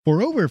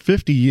For over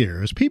 50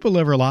 years, people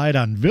have relied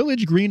on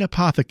Village Green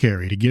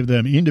Apothecary to give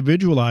them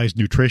individualized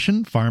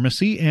nutrition,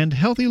 pharmacy, and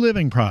healthy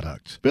living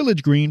products.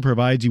 Village Green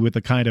provides you with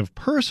the kind of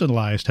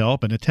personalized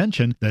help and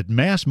attention that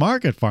mass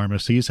market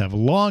pharmacies have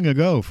long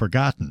ago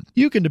forgotten.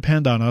 You can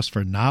depend on us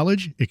for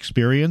knowledge,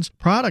 experience,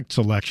 product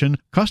selection,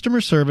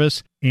 customer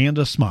service, and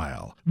a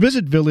smile.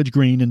 Visit Village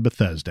Green in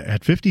Bethesda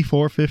at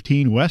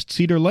 5415 West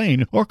Cedar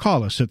Lane or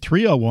call us at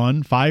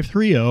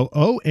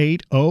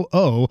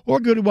 301-530-0800 or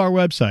go to our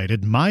website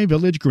at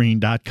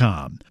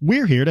myvillagegreen.com.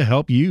 We're here to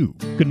help you.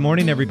 Good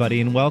morning, everybody,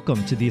 and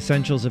welcome to the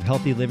Essentials of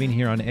Healthy Living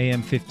here on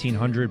AM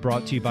 1500,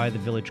 brought to you by the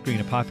Village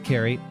Green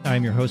Apothecary.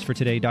 I'm your host for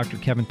today, Dr.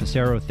 Kevin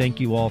Passero. Thank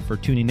you all for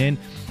tuning in.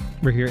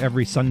 We're here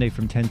every Sunday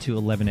from 10 to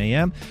 11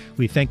 a.m.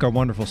 We thank our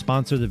wonderful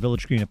sponsor, the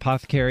Village Green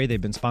Apothecary. They've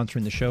been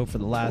sponsoring the show for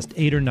the last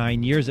 8 or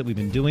 9 years that we've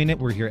been doing it.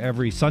 We're here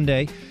every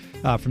Sunday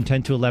from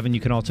 10 to 11. You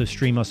can also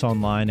stream us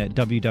online at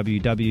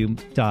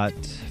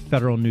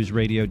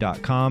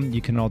www.federalnewsradio.com.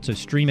 You can also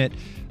stream it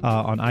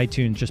on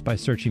iTunes just by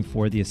searching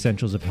for The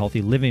Essentials of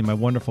Healthy Living. My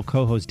wonderful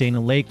co-host Dana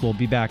Lake will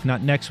be back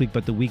not next week,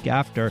 but the week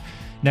after.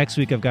 Next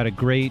week, I've got a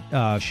great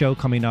show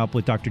coming up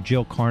with Dr.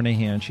 Jill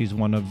Carnahan. She's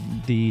one of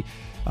the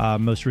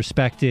most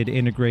respected,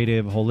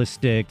 integrative,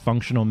 holistic,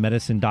 functional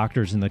medicine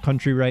doctors in the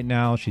country right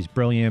now. She's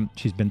brilliant.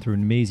 She's been through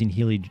an amazing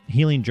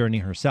healing journey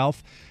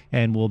herself,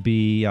 and we'll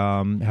be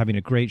having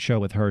a great show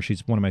with her.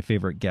 She's one of my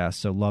favorite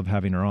guests, so love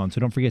having her on. So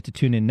don't forget to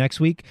tune in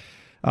next week.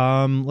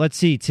 Let's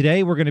see.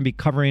 Today we're going to be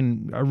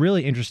covering a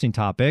really interesting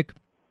topic.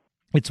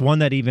 It's one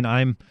that even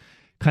I'm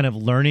kind of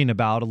learning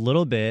about a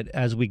little bit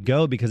as we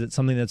go, because it's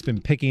something that's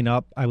been picking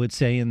up, I would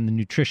say, in the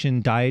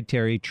nutrition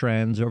dietary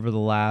trends over the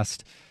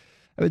last,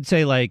 I would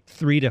say, like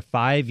 3 to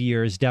 5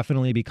 years,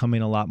 definitely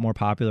becoming a lot more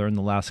popular in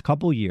the last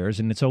couple years.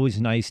 And it's always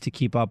nice to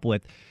keep up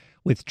with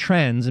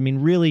trends. I mean,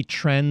 really,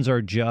 trends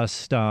are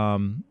just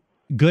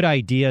good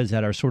ideas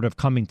that are sort of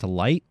coming to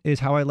light is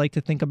how I like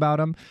to think about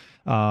them.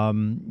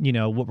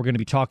 What we're going to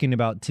be talking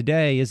about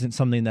today isn't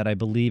something that I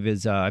believe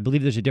is, I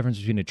believe there's a difference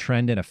between a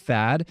trend and a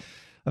fad.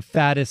 A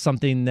fad is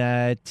something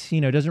that,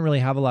 doesn't really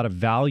have a lot of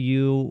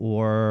value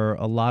or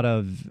a lot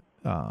of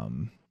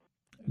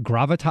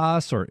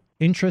gravitas or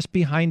interest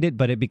behind it,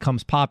 but it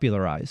becomes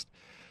popularized.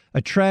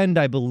 A trend,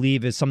 I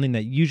believe, is something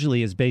that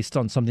usually is based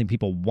on something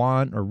people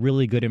want or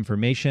really good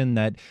information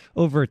that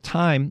over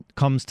time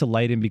comes to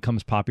light and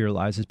becomes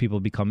popularized as people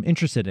become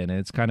interested in it.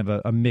 It's kind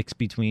of a mix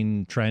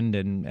between trend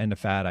and a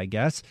fad, I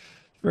guess.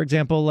 For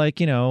example,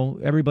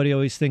 everybody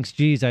always thinks,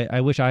 geez,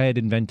 I wish I had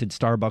invented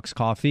Starbucks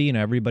coffee.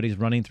 Everybody's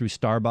running through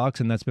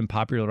Starbucks, and that's been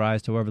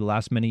popularized over the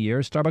last many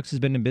years. Starbucks has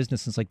been in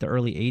business since like the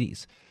early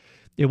 80s.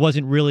 It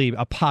wasn't really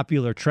a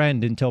popular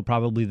trend until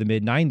probably the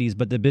mid-90s,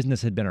 but the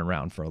business had been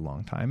around for a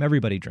long time.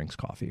 Everybody drinks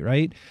coffee,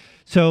 right?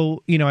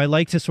 So, I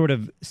like to sort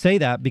of say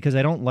that because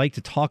I don't like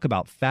to talk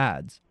about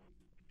fads.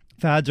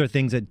 Fads are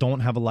things that don't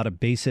have a lot of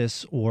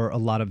basis or a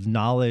lot of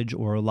knowledge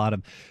or a lot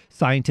of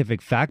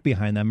scientific fact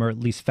behind them, or at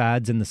least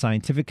fads in the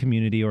scientific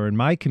community or in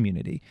my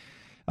community.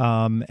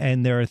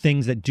 And there are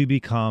things that do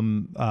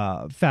become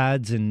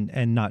fads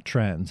and not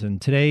trends.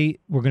 And today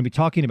we're going to be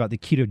talking about the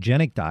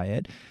ketogenic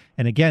diet.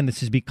 And again,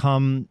 this has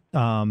become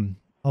a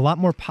lot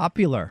more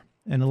popular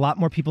and a lot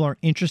more people are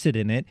interested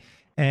in it.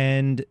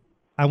 And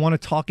I want to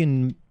talk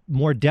in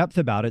more depth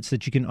about it so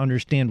that you can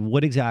understand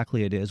what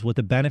exactly it is, what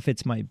the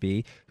benefits might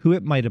be, who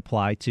it might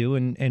apply to,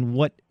 and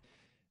what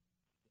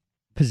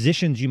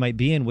positions you might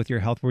be in with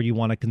your health where you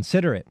want to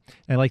consider it.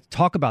 And I like to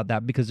talk about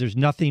that because there's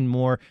nothing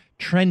more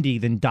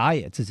trendy than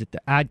diets. Is it the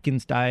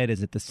Atkins diet?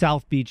 Is it the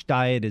South Beach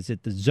diet? Is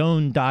it the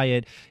Zone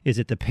diet? Is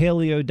it the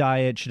paleo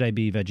diet? Should I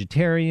be a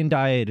vegetarian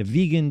diet, a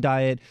vegan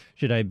diet?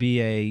 Should I be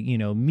a,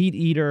 meat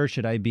eater?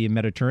 Should I be a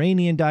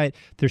Mediterranean diet?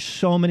 There's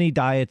so many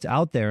diets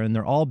out there, and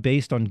they're all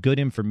based on good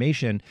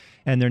information,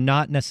 and they're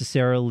not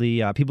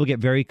necessarily, people get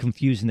very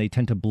confused and they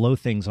tend to blow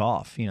things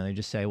off. They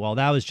just say, well,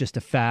 that was just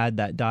a fad,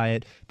 that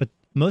diet. But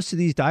most of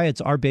these diets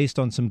are based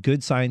on some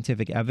good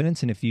scientific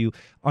evidence, and if you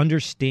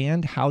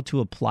understand how to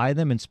apply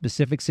them in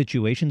specific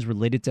situations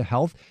related to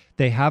health,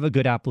 they have a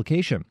good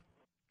application.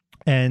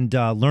 And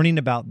learning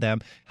about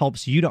them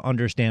helps you to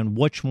understand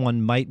which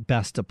one might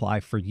best apply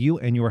for you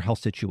and your health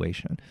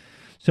situation.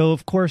 So,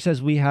 of course,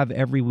 as we have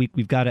every week,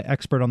 we've got an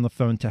expert on the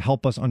phone to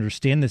help us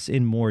understand this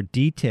in more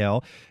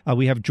detail.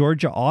 We have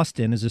Georgia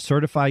Austin, is a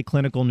certified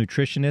clinical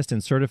nutritionist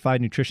and certified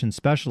nutrition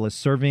specialist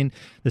serving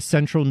the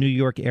central New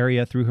York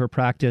area through her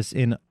practice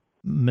in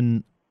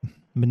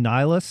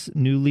Manlius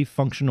Newly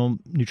Functional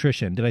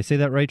Nutrition. Did I say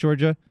that right,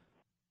 Georgia?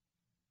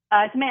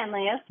 It's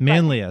Manlius.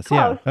 Manlius,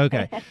 yeah.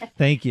 Okay.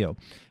 Thank you.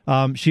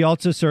 She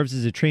also serves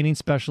as a training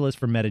specialist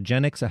for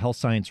Metagenics, a health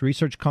science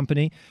research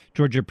company.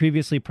 Georgia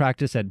previously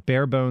practiced at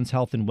Bare Bones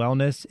Health and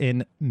Wellness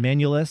in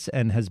Manlius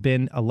and has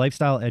been a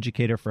lifestyle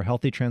educator for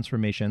Healthy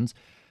Transformations,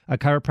 a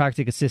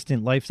chiropractic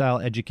assistant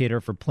lifestyle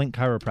educator for Plink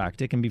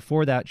Chiropractic, and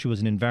before that, she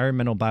was an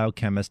environmental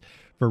biochemist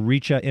for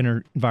Richa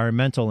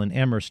Environmental in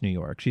Amherst, New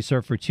York. She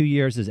served for 2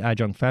 years as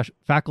adjunct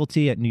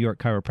faculty at New York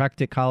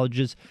Chiropractic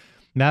Colleges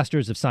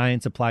Master's of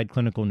Science Applied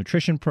Clinical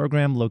Nutrition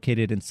program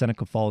located in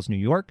Seneca Falls, New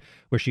York,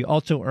 where she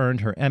also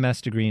earned her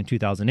MS degree in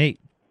 2008.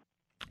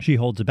 She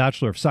holds a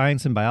Bachelor of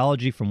Science in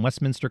Biology from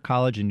Westminster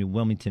College in New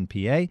Wilmington,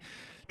 PA.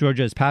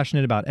 Georgia is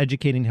passionate about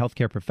educating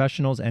healthcare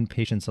professionals and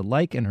patients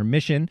alike, and her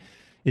mission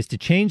is to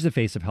change the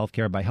face of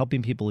healthcare by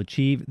helping people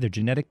achieve their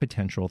genetic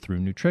potential through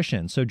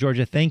nutrition. So,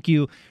 Georgia, thank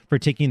you for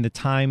taking the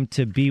time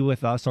to be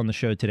with us on the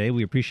show today.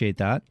 We appreciate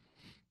that.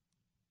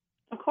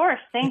 Of course.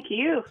 Thank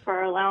you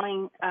for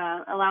allowing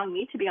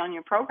me to be on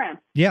your program.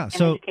 Yeah. And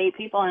so educate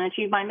people and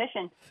achieve my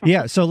mission.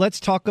 Yeah. So let's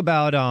talk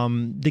about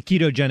the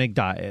ketogenic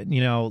diet.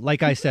 You know,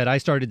 like I said, I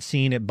started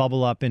seeing it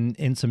bubble up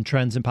in some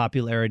trends and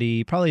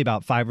popularity probably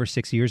about 5 or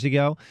 6 years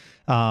ago.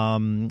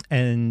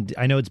 And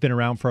I know it's been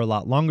around for a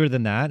lot longer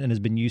than that and has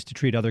been used to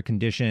treat other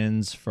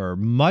conditions for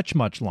much,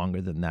 much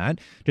longer than that.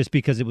 Just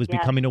because it was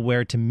becoming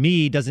aware to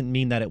me doesn't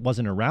mean that it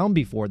wasn't around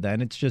before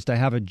then. It's just I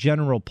have a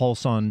general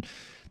pulse on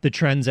the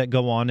trends that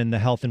go on in the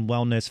health and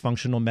wellness,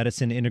 functional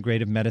medicine,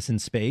 integrative medicine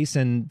space.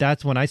 And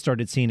that's when I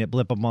started seeing it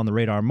blip up on the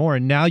radar more.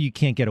 And now you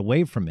can't get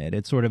away from it.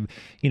 It's sort of,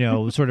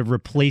 sort of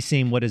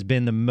replacing what has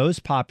been the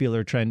most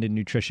popular trend in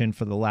nutrition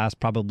for the last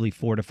probably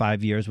 4 to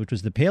 5 years, which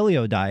was the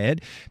paleo diet.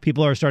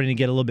 People are starting to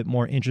get a little bit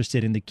more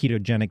interested in the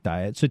ketogenic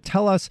diet. So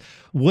tell us,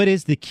 what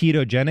is the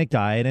ketogenic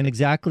diet and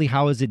exactly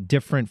how is it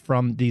different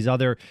from these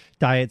other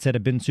diets that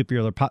have been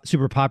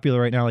super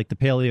popular right now, like the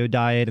paleo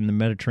diet and the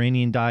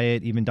Mediterranean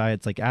diet, even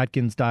diets like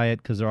Atkins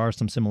diet, because there are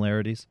some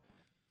similarities?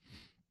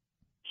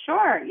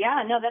 Sure.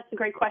 Yeah, no, that's a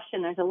great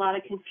question. There's a lot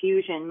of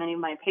confusion. Many of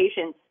my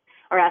patients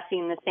are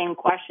asking the same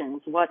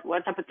questions.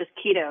 What's up with this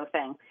keto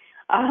thing?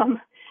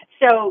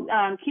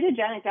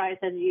 Ketogenic diets,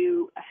 as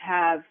you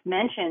have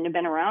mentioned, have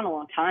been around a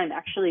long time,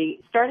 actually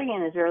starting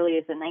in as early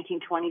as the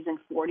 1920s and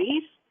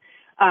 40s.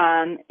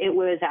 It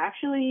was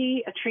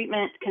actually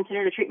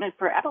considered a treatment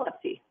for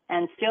epilepsy,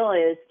 and still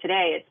is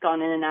today. It's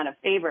gone in and out of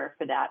favor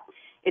for that.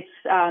 It's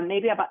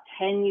maybe about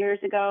 10 years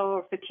ago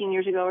or 15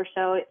 years ago or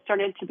so, it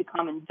started to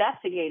become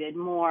investigated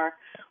more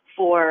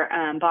for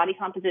body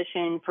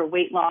composition, for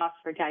weight loss,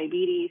 for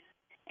diabetes.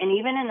 And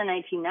even in the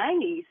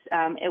 1990s,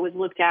 it was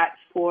looked at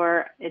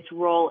for its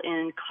role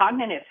in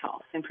cognitive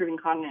health, improving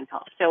cognitive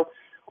health. So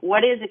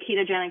what is a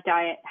ketogenic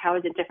diet? How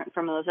is it different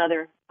from those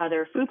other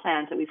food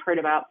plans that we've heard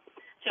about?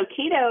 So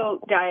keto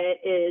diet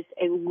is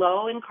a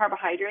low in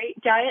carbohydrate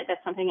diet.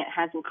 That's something it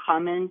has in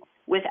common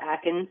with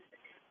Atkins,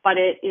 but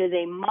it is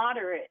a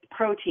moderate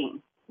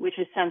protein, which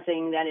is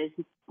something that is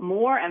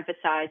more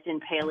emphasized in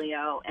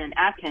paleo and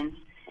Atkins.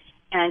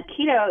 And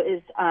keto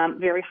is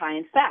very high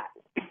in fat.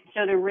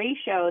 So the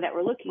ratio that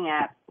we're looking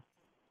at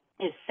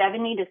is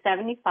 70 to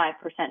 75%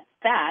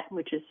 fat,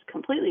 which is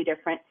completely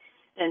different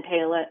than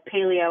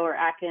paleo or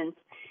Atkins.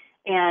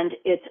 And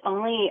it's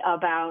only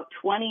about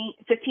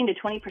 15 to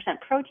 20%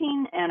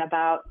 protein and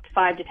about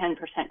 5 to 10%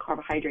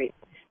 carbohydrates.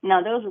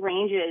 Now, those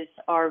ranges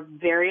are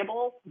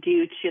variable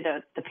due to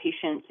the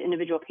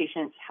individual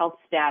patient's health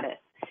status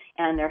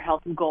and their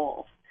health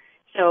goals.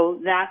 So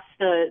that's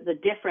the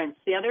difference.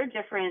 The other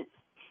difference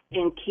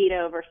in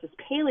keto versus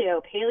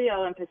paleo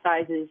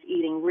emphasizes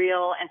eating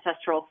real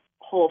ancestral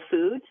whole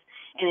foods,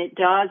 and it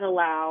does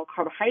allow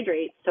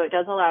carbohydrates. So it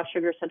does allow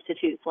sugar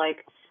substitutes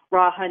like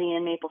raw honey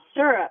and maple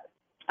syrup,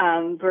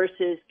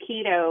 versus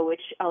keto,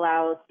 which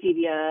allows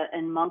stevia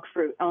and monk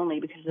fruit only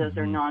because those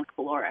are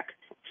non-caloric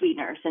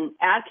sweeteners. And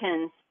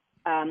Atkins,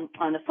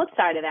 on the flip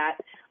side of that,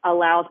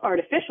 allows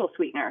artificial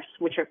sweeteners,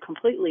 which are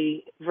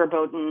completely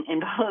verboten in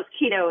both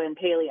keto and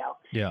paleo.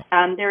 Yeah.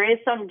 There is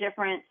some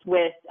difference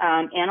with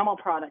animal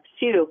products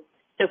too.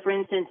 So, for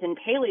instance, in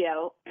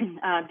paleo,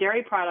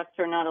 dairy products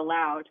are not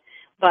allowed,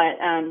 but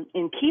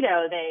in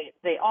keto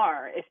they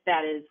are, if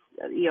that is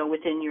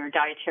within your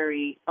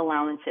dietary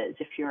allowances.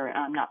 If you're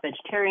not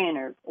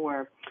vegetarian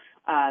or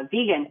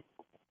vegan,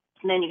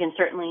 then you can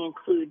certainly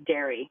include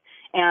dairy.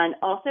 And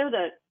also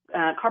the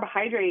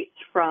carbohydrates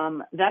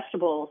from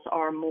vegetables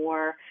are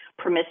more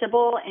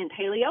permissible in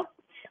paleo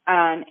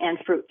and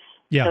fruits.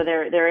 Yeah. So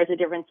there is a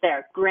difference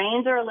there.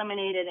 Grains are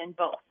eliminated in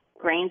both.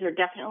 Grains are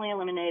definitely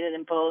eliminated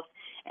in both.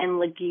 And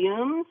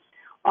legumes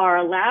are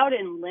allowed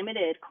in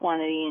limited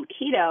quantity in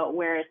keto,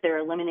 whereas they're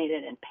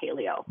eliminated in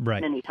paleo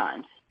many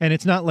times. And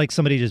it's not like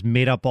somebody just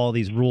made up all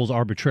these rules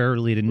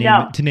arbitrarily to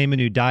name a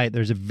new diet.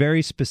 There's a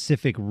very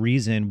specific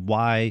reason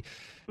why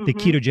the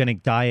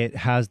ketogenic diet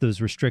has those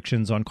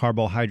restrictions on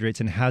carbohydrates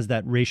and has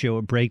that ratio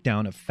of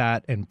breakdown of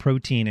fat and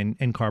protein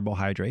and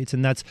carbohydrates.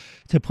 And that's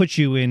to put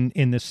you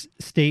in this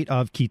state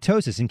of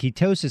ketosis. And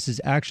ketosis is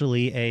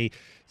actually a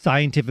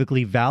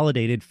scientifically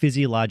validated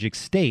physiologic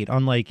state.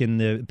 Unlike in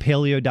the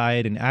paleo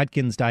diet and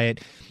Atkins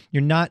diet,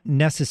 you're not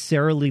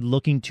necessarily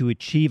looking to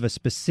achieve a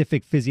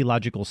specific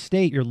physiological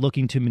state. You're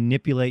looking to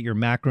manipulate your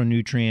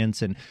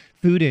macronutrients and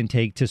food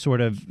intake to sort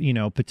of,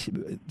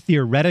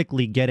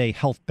 theoretically get a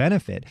health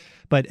benefit.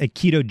 But a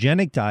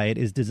ketogenic diet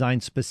is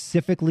designed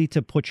specifically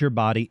to put your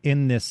body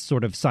in this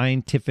sort of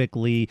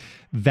scientifically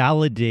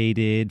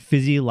validated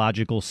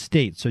physiological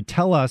state. So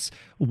tell us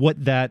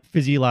what that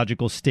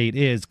physiological state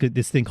is,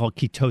 this thing called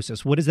ketosis.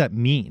 What does that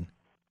mean?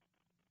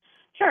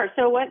 Sure.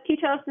 So what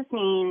ketosis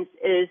means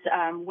is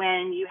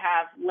when you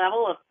have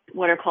level of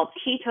what are called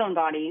ketone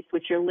bodies,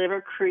 which your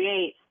liver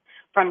creates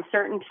from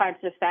certain types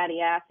of fatty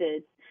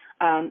acids,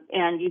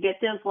 and you get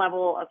those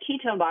level of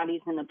ketone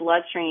bodies in the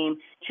bloodstream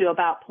to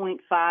about 0.5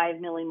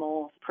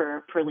 millimoles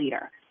per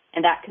liter.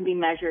 And that can be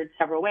measured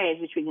several ways,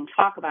 which we can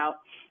talk about.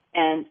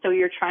 And so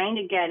you're trying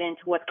to get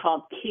into what's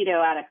called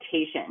keto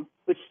adaptation,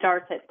 which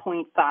starts at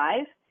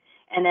 0.5.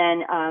 And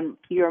then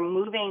you're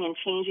moving and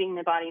changing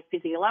the body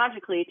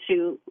physiologically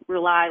to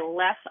rely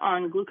less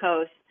on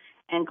glucose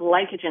and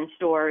glycogen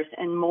stores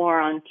and more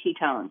on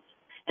ketones.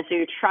 And so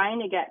you're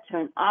trying to get to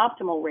an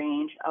optimal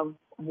range of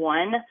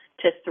 1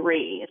 to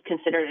 3. It's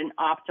considered an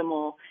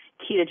optimal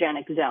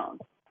ketogenic zone.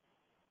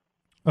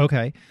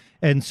 Okay.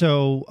 And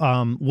so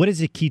what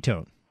is a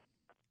ketone?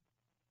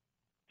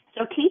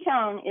 So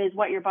ketone is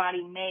what your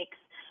body makes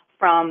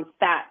from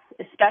fats,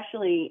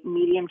 especially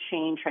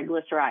medium-chain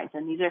triglycerides.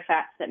 And these are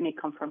fats that may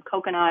come from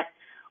coconut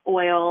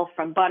oil,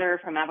 from butter,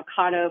 from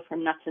avocado,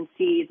 from nuts and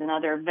seeds, and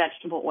other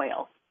vegetable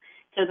oils.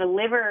 So the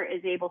liver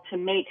is able to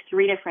make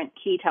 3 different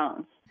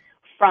ketones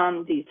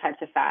from these types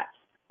of fats.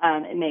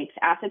 It makes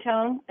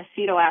acetone,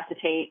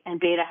 acetoacetate, and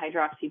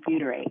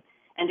beta-hydroxybutyrate.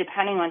 And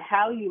depending on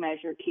how you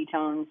measure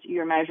ketones,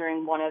 you're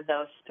measuring one of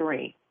those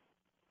 3.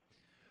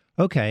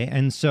 Okay.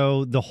 And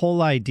so the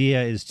whole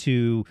idea is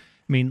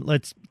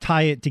let's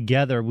tie it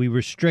together. We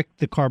restrict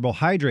the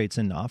carbohydrates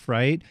enough,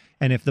 right?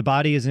 And if the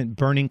body isn't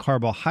burning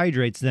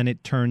carbohydrates, then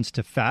it turns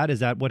to fat.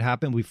 Is that what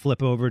happened? We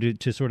flip over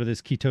to sort of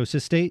this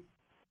ketosis state?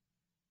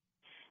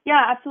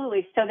 Yeah,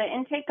 absolutely. So the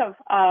intake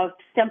of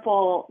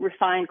simple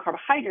refined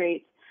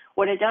carbohydrates,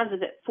 what it does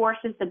is it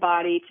forces the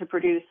body to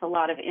produce a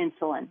lot of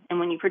insulin. And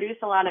when you produce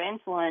a lot of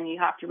insulin, you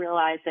have to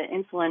realize that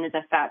insulin is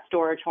a fat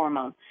storage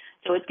hormone.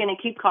 So it's going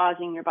to keep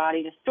causing your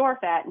body to store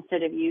fat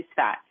instead of use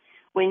fat.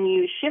 When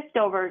you shift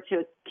over to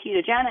a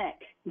ketogenic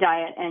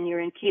diet and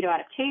you're in keto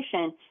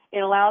adaptation, it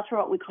allows for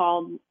what we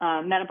call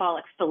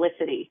metabolic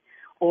felicity,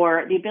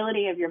 or the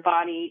ability of your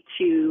body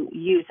to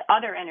use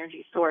other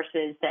energy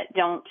sources that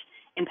don't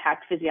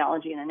impact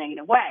physiology in a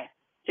negative way.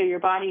 So your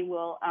body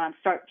will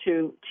start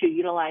to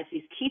utilize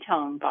these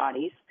ketone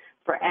bodies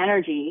for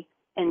energy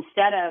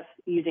instead of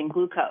using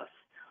glucose.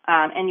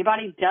 And your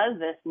body does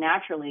this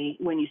naturally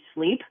when you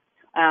sleep,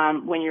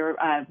 when you're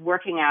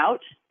working out,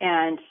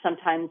 and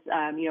sometimes,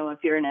 if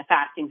you're in a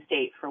fasting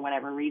state for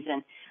whatever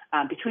reason,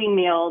 between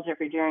meals, or if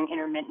you're doing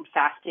intermittent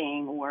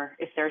fasting, or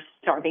if there's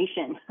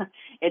starvation.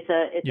 It's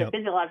a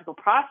physiological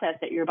process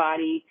that your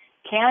body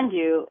can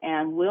do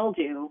and will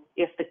do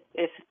if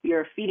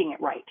you're feeding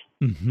it right.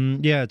 Mm-hmm.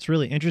 Yeah, it's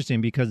really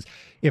interesting because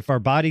if our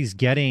body's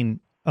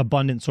getting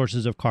abundant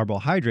sources of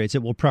carbohydrates,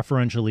 it will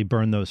preferentially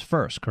burn those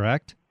first,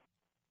 correct?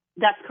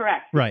 That's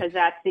correct, right? Because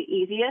that's the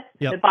easiest.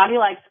 Yep. The body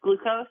likes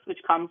glucose, which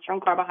comes from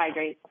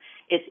carbohydrates.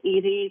 It's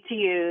easy to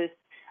use,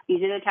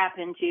 easy to tap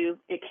into.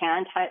 It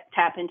can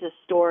tap into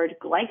stored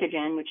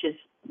glycogen, which is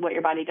what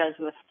your body does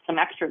with some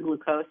extra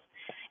glucose,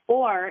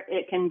 or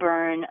it can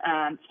burn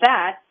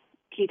fats,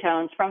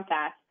 ketones from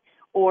fats,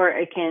 or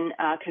it can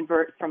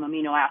convert from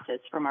amino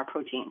acids from our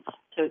proteins.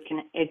 So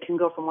it can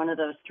go from one of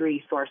those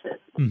 3 sources.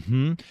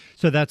 Mm-hmm.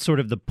 So that's sort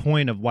of the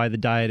point of why the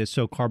diet is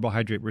so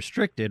carbohydrate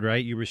restricted,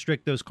 right? You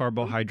restrict those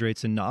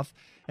carbohydrates enough,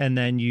 and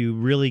then you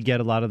really get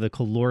a lot of the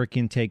caloric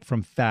intake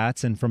from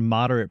fats and from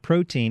moderate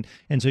protein.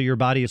 And so your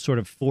body is sort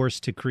of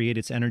forced to create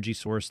its energy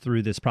source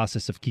through this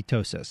process of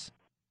ketosis.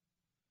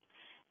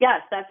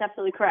 Yes, that's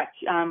absolutely correct.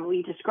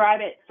 We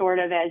describe it sort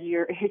of as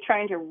you're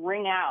trying to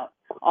wring out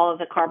all of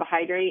the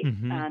carbohydrates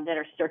that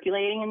are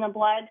circulating in the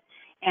blood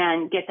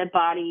and get the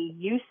body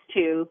used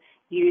to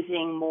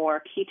using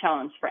more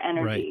ketones for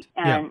energy.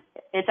 Right. And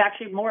it's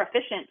actually more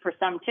efficient for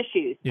some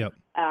tissues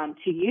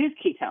to use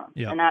ketones.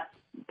 And that's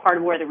part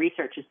of where the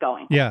research is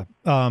going. Yeah.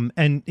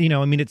 And,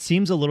 it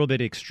seems a little bit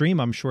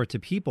extreme, I'm sure, to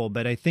people,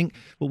 but I think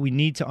what we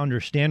need to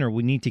understand, or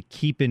we need to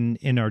keep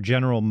in our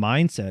general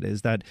mindset,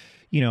 is that,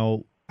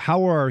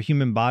 how are our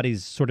human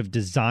bodies sort of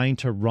designed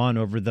to run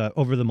over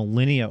the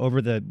millennia, over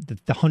the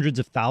hundreds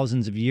of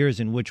thousands of years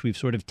in which we've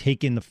sort of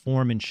taken the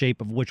form and shape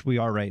of which we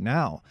are right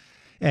now?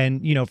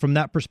 And, from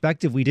that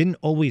perspective, we didn't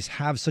always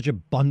have such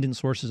abundant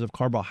sources of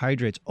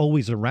carbohydrates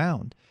always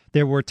around.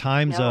 There were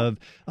times of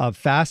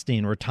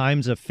fasting, or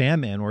times of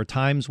famine, or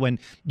times when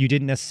you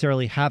didn't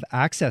necessarily have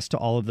access to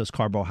all of those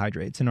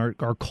carbohydrates. And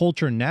our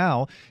culture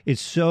now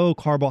is so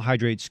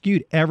carbohydrate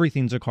skewed.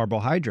 Everything's a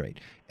carbohydrate.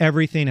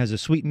 Everything has a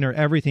sweetener.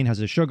 Everything has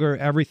a sugar.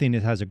 Everything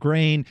has a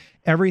grain.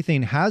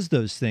 Everything has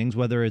those things,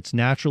 whether it's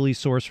naturally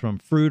sourced from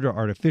fruit or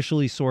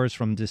artificially sourced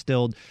from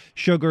distilled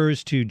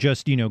sugars to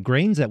just,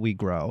 grains that we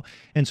grow.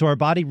 And so our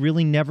body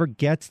really never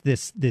gets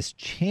this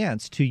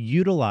chance to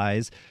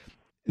utilize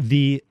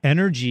the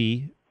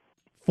energy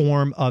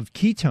form of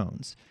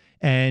ketones.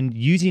 And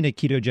using a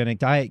ketogenic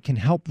diet can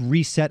help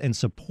reset and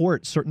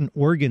support certain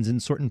organs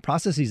and certain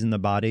processes in the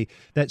body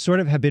that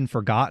sort of have been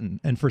forgotten.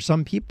 And for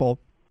some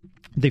people,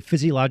 they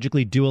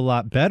physiologically do a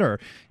lot better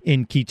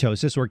in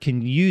ketosis or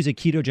can use a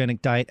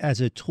ketogenic diet as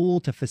a tool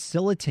to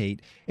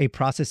facilitate a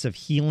process of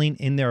healing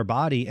in their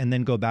body and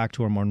then go back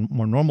to a more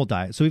normal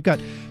diet. So we've got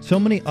so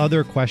many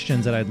other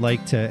questions that I'd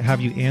like to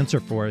have you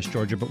answer for us,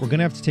 Georgia, but we're going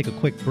to have to take a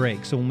quick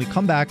break. So when we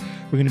come back,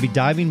 we're going to be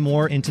diving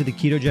more into the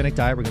ketogenic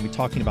diet. We're going to be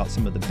talking about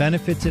some of the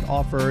benefits it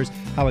offers,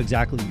 how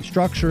exactly you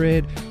structure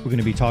it. We're going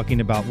to be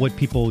talking about what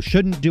people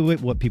shouldn't do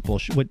it, what people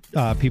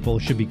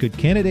should be good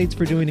candidates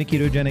for doing a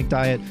ketogenic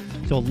diet.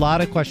 So a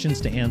lot of questions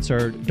to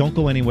answer. Don't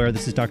go anywhere.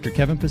 This is Dr.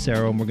 Kevin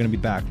Passero, and we're going to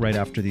be back right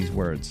after these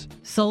words.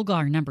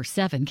 Solgar number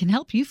 7 can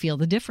help you feel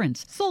the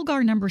difference.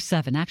 Solgar number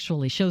 7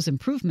 actually shows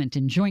improvement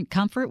in joint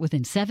comfort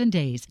within 7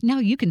 days. Now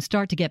you can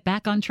start to get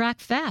back on track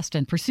fast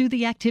and pursue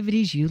the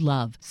activities you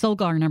love.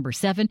 Solgar number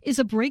 7 is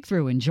a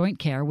breakthrough in joint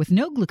care with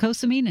no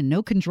glucosamine and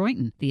no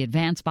chondroitin. The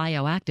advanced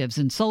bioactives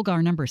in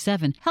Solgar number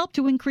 7 help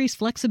to increase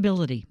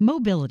flexibility,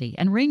 mobility,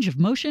 and range of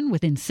motion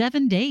within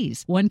 7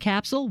 days. One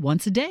capsule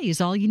once a day is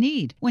all you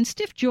need. When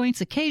stiff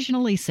joints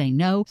occasionally say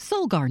no,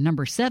 Solgar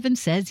number 7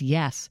 says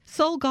yes.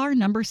 Solgar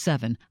number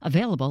 7,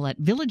 available at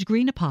Village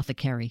Green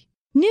Apothecary.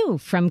 New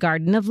from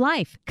Garden of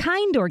Life,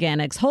 Kind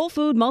Organics Whole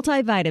Food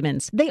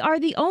Multivitamins. They are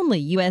the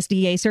only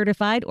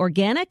USDA-certified,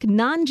 organic,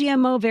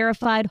 non-GMO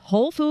verified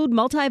whole food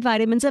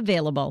multivitamins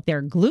available.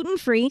 They're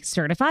gluten-free,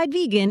 certified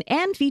vegan,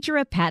 and feature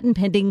a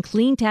patent-pending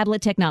clean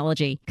tablet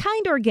technology.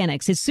 Kind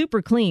Organics is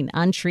super clean,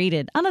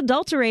 untreated,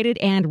 unadulterated,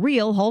 and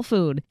real whole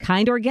food.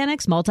 Kind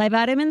Organics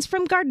multivitamins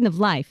from Garden of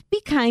Life.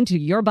 Be kind to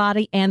your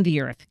body and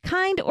the earth.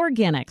 Kind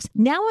Organics,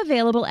 now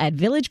available at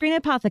Village Green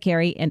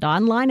Apothecary and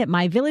online at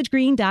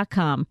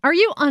myvillagegreen.com. Are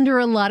you under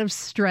a lot of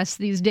stress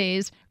these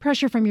days?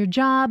 Pressure from your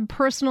job,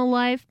 personal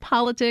life,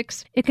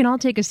 politics? It can all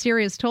take a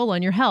serious toll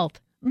on your health.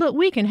 But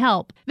we can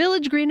help.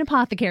 Village Green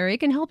Apothecary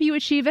can help you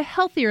achieve a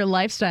healthier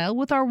lifestyle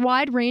with our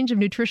wide range of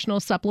nutritional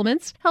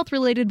supplements,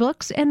 health-related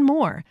books, and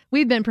more.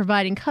 We've been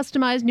providing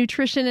customized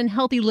nutrition and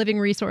healthy living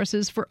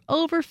resources for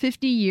over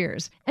 50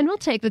 years, and we'll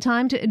take the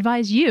time to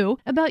advise you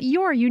about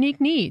your unique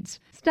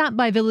needs. Stop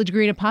by Village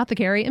Green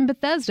Apothecary in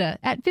Bethesda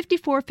at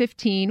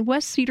 5415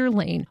 West Cedar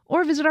Lane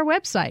or visit our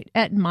website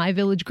at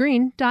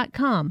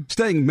myvillagegreen.com.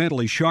 Staying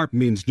mentally sharp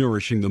means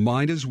nourishing the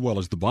mind as well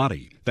as the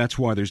body. That's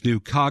why there's new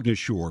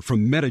Cognisure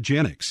from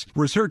Metagenics.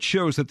 Research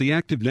shows that the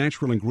active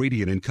natural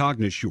ingredient in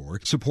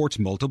Cognisure supports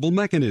multiple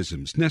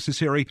mechanisms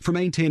necessary for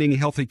maintaining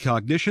healthy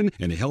cognition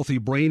and a healthy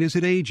brain as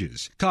it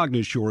ages.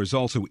 Cognisure is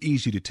also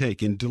easy to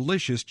take in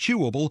delicious,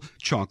 chewable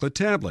chocolate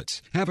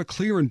tablets. Have a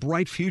clear and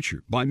bright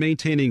future by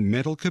maintaining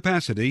mental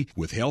capacity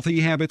with healthy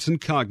habits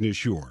and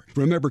Cognisure.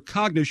 Remember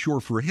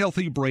Cognisure for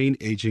healthy brain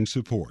aging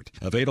support.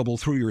 Available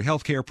through your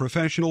healthcare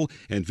professional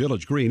and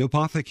Village Green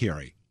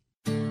Apothecary.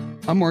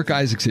 I'm Mark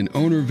Isaacson,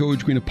 owner of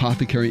Village Green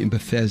Apothecary in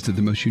Bethesda,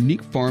 the most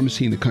unique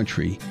pharmacy in the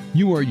country.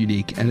 You are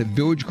unique, and at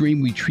Village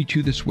Green, we treat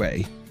you this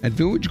way. At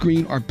Village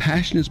Green, our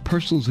passion is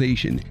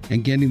personalization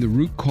and getting the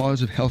root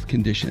cause of health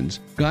conditions,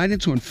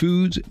 guidance on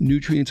foods,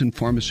 nutrients, and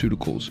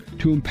pharmaceuticals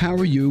to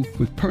empower you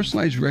with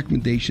personalized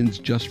recommendations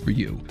just for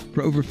you.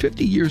 For over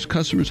 50 years,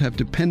 customers have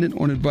depended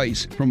on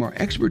advice from our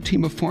expert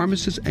team of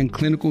pharmacists and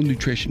clinical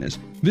nutritionists.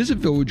 Visit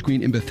Village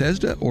Green in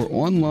Bethesda or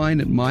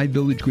online at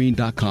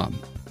myvillagegreen.com.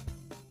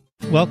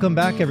 Welcome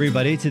back,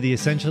 everybody, to the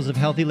Essentials of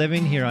Healthy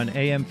Living here on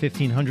AM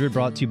 1500,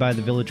 brought to you by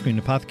the Village Green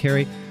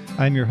Apothecary.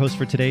 I'm your host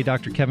for today,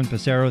 Dr. Kevin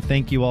Passero.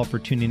 Thank you all for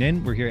tuning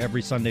in. We're here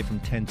every Sunday from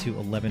 10 to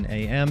 11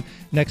 a.m.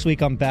 Next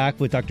week, I'm back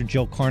with Dr.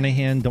 Jill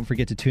Carnahan. Don't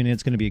forget to tune in.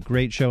 It's going to be a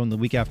great show. And the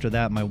week after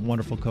that, my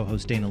wonderful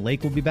co-host Dana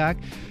Lake will be back.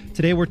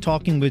 Today, we're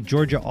talking with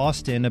Georgia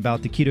Austin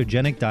about the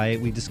ketogenic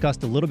diet. We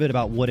discussed a little bit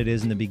about what it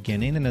is in the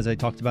beginning. And as I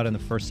talked about in the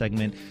first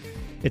segment,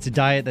 it's a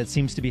diet that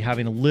seems to be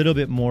having a little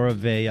bit more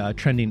of a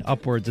trending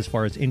upwards as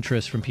far as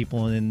interest from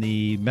people in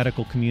the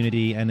medical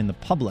community and in the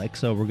public.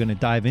 So we're going to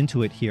dive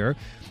into it here.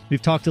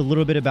 We've talked a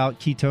little bit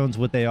about ketones,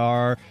 what they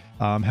are,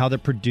 how they're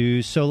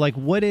produced. So like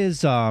what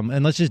is,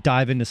 and let's just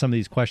dive into some of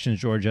these questions,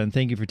 Georgia, and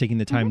thank you for taking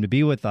the time to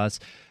be with us.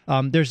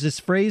 There's this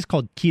phrase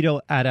called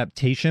keto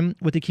adaptation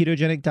with the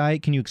ketogenic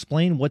diet. Can you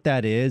explain what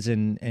that is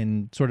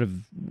and sort of,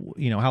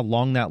 how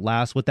long that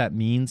lasts, what that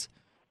means?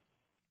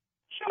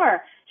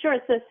 Sure.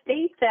 It's a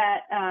state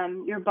that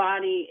your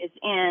body is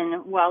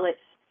in while it's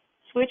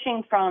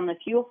switching from the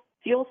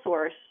fuel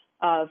source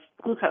of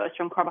glucose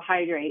from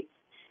carbohydrates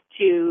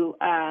to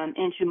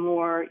into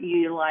more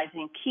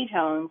utilizing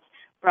ketones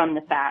from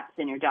the fats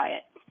in your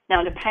diet.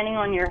 Now, depending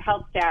on your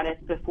health status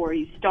before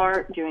you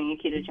start doing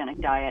a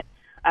ketogenic diet,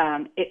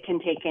 it can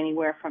take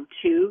anywhere from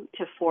 2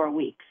 to 4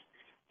 weeks.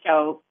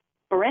 So,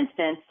 for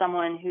instance,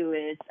 someone who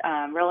is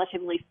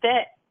relatively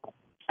fit,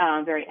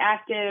 very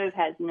active,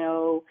 has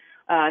no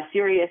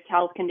serious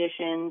health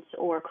conditions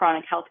or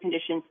chronic health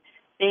conditions,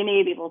 they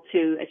may be able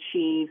to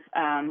achieve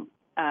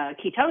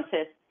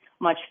ketosis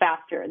much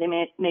faster. They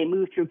may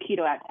move through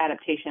keto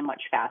adaptation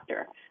much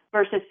faster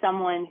versus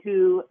someone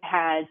who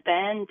has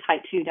been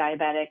type 2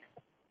 diabetic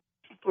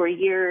for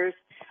years,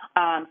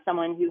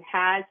 someone who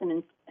has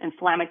some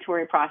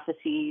inflammatory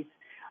processes,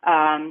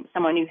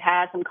 someone who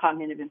has some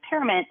cognitive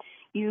impairment.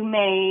 you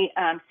may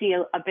see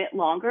a bit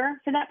longer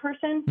for that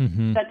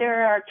person, but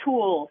there are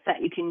tools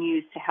that you can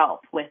use to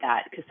help with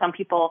that, because some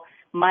people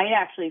might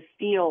actually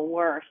feel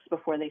worse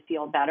before they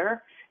feel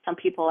better. Some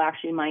people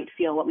actually might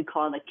feel what we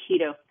call the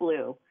keto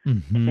flu.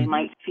 They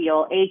might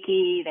feel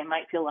achy, they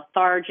might feel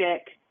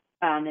lethargic,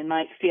 they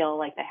might feel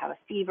like they have a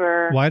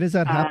fever. Why does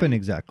that happen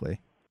exactly?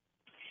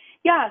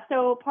 Yeah,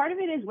 so part of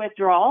it is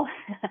withdrawal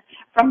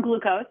from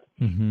glucose.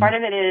 Part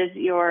of it is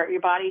your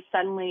body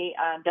suddenly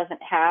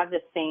doesn't have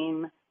the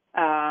same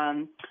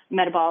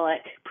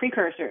metabolic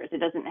precursors. It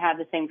doesn't have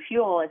the same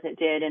fuel as it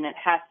did, and it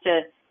has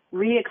to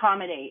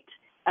reaccommodate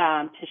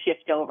to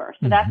shift over.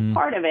 So that's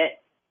part of it.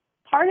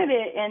 Part of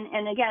it,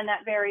 and again,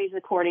 that varies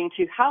according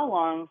to how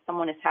long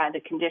someone has had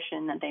the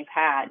condition that they've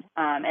had,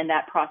 and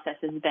that process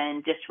has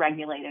been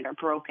dysregulated or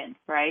broken,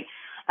 right?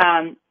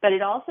 But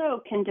it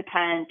also can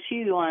depend,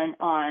 too,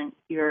 on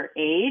your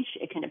age.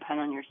 It can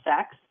depend on your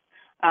sex.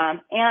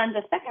 And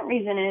the second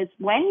reason is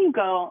when you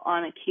go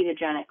on a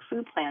ketogenic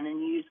food plan and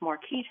you use more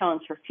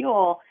ketones for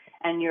fuel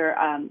and your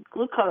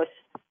glucose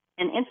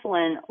and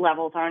insulin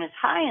levels aren't as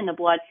high in the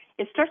blood,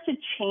 it starts to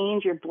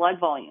change your blood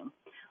volume.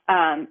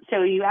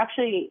 So you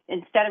actually,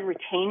 instead of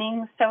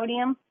retaining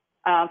sodium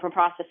from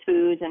processed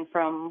foods and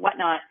from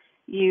whatnot,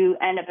 you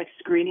end up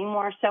excreting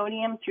more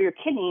sodium through your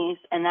kidneys,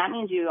 and that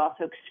means you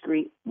also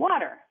excrete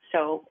water.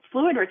 So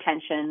fluid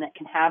retention that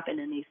can happen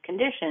in these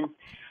conditions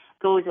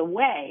goes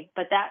away,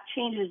 but that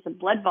changes the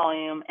blood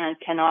volume and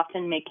can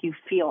often make you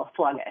feel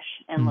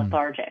sluggish and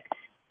lethargic.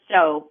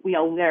 So,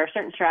 there are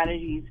certain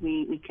strategies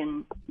we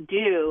can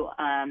do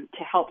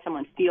to help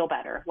someone feel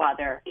better while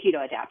they're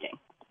keto adapting.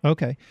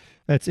 Okay.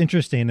 That's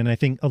interesting. And I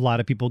think a lot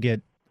of people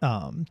get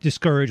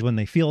discouraged when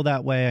they feel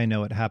that way. I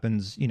know it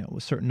happens,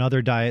 with certain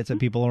other diets that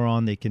people are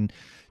on. They can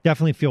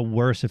definitely feel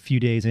worse a few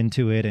days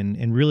into it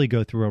and really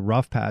go through a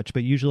rough patch.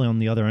 But usually on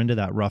the other end of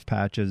that rough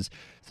patch is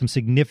some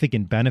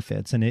significant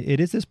benefits. And it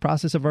is this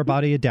process of our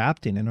body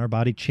adapting and our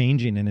body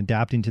changing and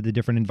adapting to the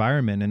different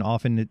environment. And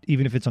often,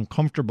 even if it's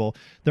uncomfortable,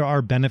 there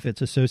are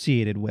benefits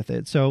associated with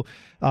it. So,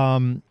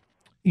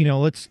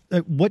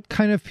 what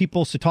kind of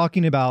people, so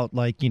talking about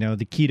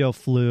the keto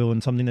flu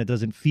and something that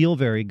doesn't feel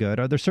very good,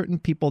 are there certain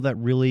people that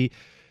really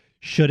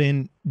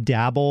shouldn't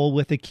dabble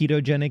with a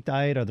ketogenic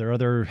diet? Are there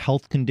other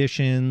health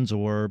conditions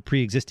or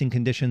pre-existing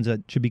conditions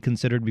that should be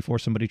considered before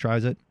somebody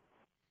tries it?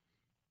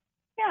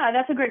 Yeah,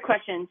 that's a great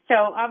question. So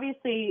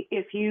obviously,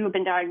 if you've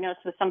been diagnosed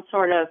with some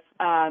sort of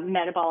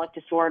metabolic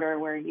disorder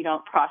where you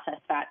don't process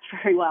fats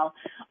very well,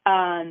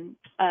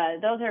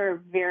 those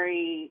are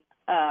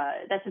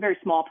that's a very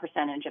small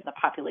percentage of the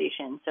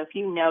population. So if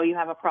you know you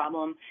have a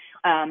problem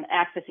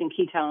accessing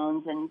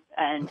ketones and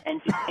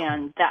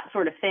that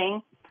sort of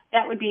thing,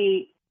 that would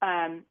be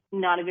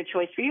not a good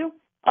choice for you.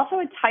 Also,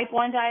 a type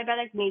 1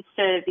 diabetic needs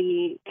to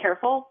be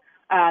careful.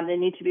 They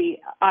need to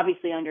be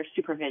obviously under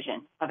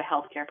supervision of a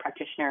healthcare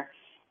practitioner.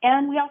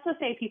 And we also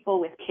say people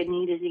with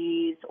kidney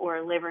disease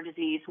or liver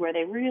disease where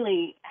they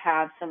really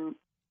have some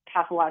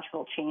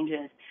pathological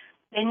changes,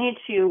 they need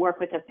to work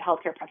with a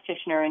healthcare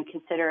practitioner and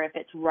consider if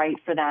it's right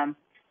for them.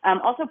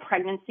 Also,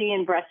 pregnancy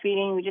and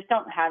breastfeeding, we just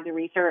don't have the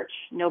research.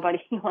 Nobody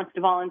wants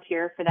to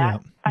volunteer for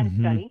that kind of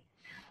study.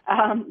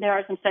 There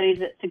are some studies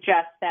that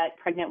suggest that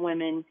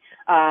nursing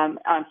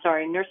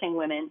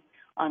women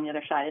on the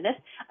other side of this,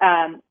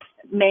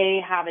 may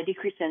have a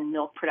decrease in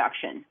milk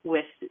production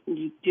with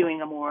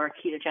doing a more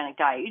ketogenic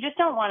diet. You just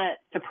don't want to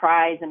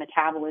surprise the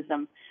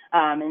metabolism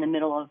in the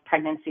middle of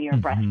pregnancy or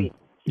breastfeeding.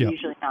 It's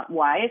usually not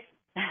wise.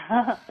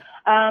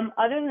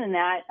 Other than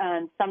that,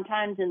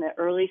 sometimes in the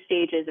early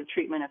stages of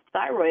treatment of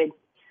thyroid,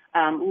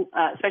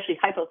 especially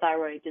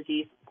hypothyroid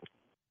disease,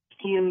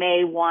 you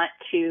may want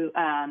to,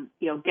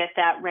 get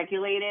that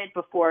regulated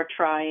before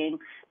trying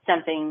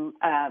something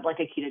like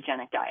a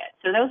ketogenic diet.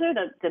 So those are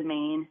the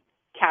main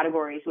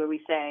categories where we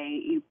say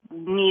you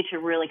need to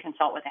really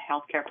consult with a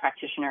healthcare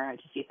practitioner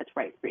to see if it's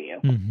right for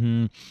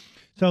you.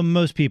 So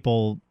most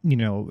people,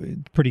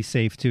 pretty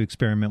safe to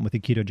experiment with a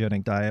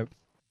ketogenic diet.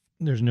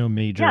 There's no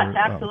major... Yes,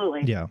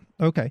 absolutely. Yeah.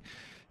 Okay.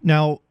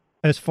 Now,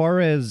 as far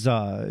as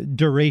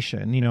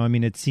duration,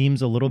 it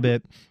seems a little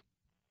bit,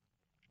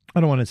 I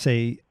don't want to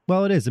say,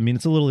 well, it is.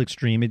 It's a little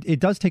extreme. It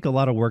does take a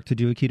lot of work to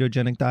do a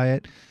ketogenic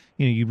diet.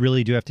 You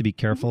really do have to be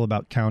careful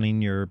about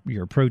counting your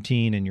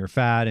protein and your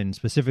fat and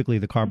specifically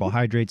the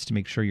carbohydrates to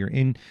make sure you're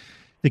in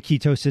the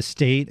ketosis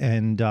state.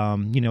 And,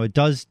 it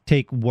does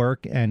take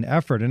work and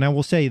effort. And I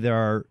will say there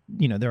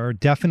are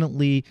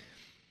definitely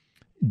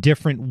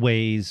different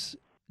ways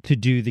to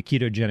do the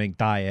ketogenic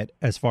diet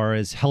as far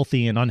as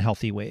healthy and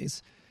unhealthy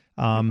ways,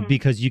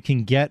 because you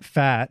can get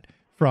fat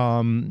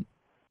from,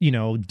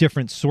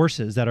 different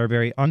sources that are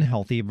very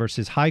unhealthy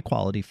versus high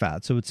quality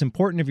fat. So it's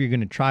important if you're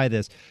going to try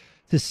this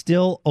to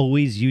still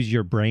always use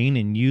your brain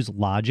and use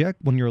logic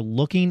when you're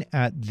looking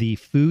at the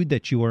food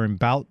that you're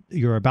about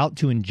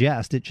to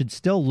ingest. It should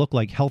still look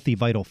like healthy,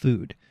 vital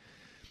food.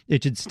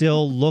 It should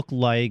still look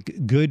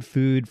like good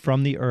food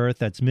from the earth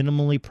that's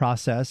minimally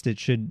processed. It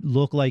should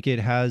look like it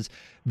has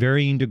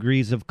varying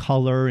degrees of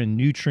color and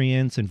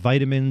nutrients and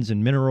vitamins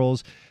and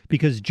minerals,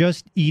 because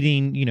just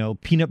eating,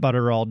 peanut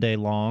butter all day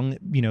long,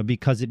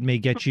 because it may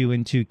get you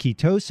into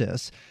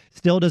ketosis,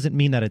 still doesn't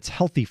mean that it's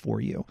healthy for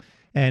you.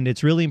 And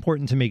it's really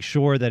important to make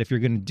sure that if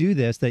you're going to do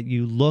this, that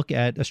you look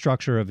at a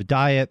structure of a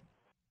diet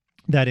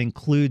that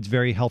includes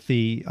very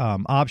healthy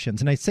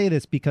options. And I say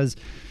this because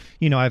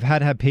I've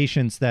had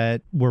patients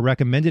that were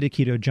recommended a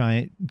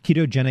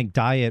ketogenic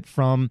diet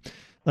from,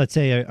 let's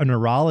say, a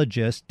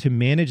neurologist to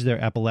manage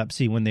their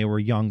epilepsy when they were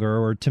younger,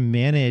 or to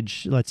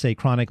manage, let's say,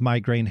 chronic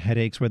migraine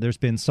headaches, where there's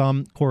been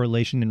some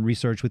correlation in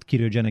research with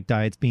ketogenic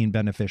diets being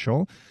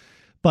beneficial.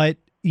 But,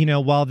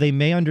 while they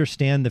may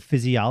understand the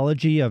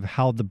physiology of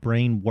how the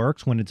brain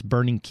works when it's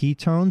burning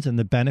ketones and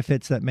the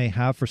benefits that may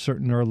have for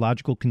certain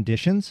neurological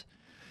conditions,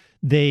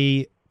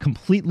 they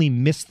completely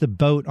miss the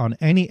boat on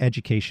any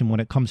education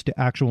when it comes to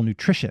actual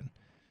nutrition,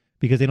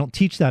 because they don't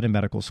teach that in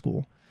medical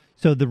school.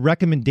 So the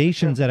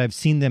recommendations that I've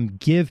seen them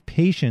give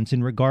patients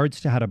in regards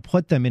to how to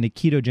put them in a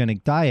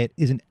ketogenic diet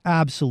is an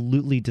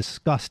absolutely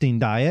disgusting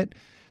diet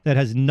that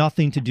has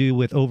nothing to do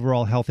with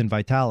overall health and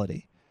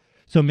vitality.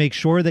 So make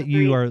sure that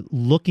you are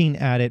looking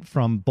at it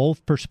from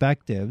both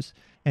perspectives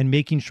and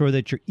making sure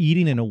that you're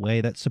eating in a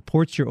way that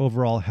supports your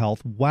overall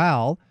health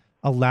while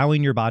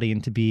allowing your body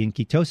to be in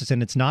ketosis.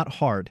 And it's not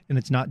hard and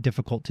it's not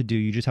difficult to do.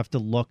 You just have to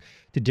look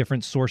to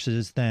different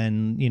sources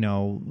than,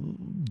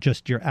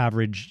 just your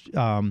average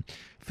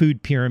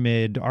food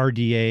pyramid,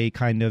 RDA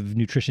kind of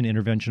nutrition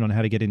intervention on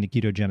how to get into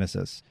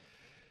ketogenesis.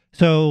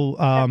 So,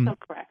 That's so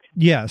correct.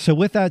 Yeah. So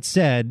with that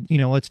said,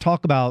 let's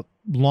talk about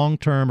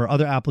long-term or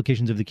other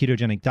applications of the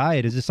ketogenic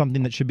diet. Is this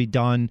something that should be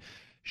done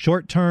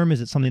short-term?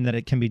 Is it something that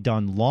it can be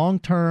done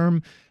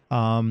long-term?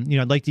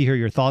 I'd like to hear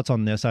your thoughts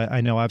on this.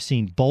 I know I've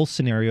seen both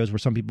scenarios where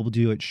some people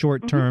do it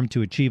short-term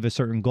to achieve a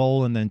certain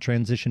goal and then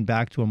transition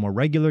back to a more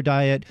regular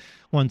diet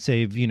once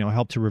they've,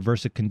 helped to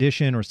reverse a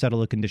condition or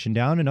settle a condition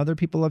down. And other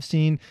people I've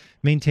seen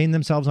maintain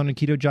themselves on a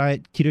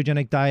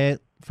ketogenic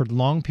diet for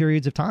long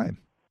periods of time.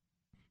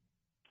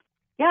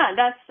 Yeah,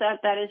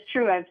 that is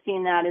true. I've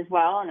seen that as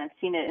well, and I've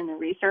seen it in the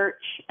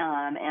research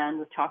and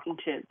with talking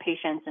to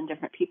patients and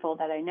different people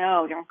that I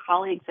know, different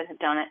colleagues that have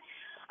done it.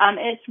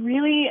 It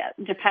really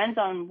depends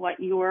on what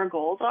your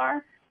goals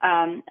are.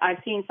 I've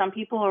seen some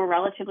people who are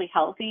relatively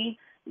healthy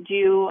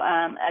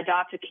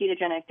adopt a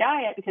ketogenic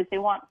diet because they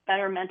want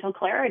better mental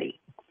clarity.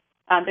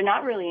 They're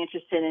not really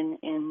interested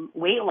in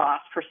weight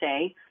loss per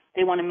se.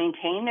 They want to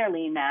maintain their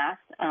lean mass.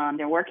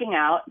 They're working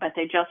out, but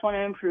they just want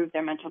to improve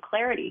their mental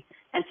clarity.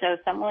 And so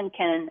someone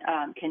can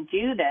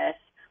do this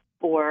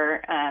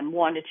for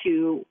 1 to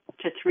 2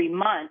 to 3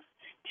 months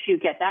to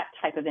get that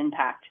type of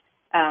impact.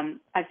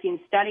 I've seen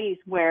studies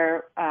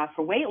where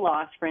for weight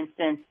loss, for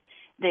instance,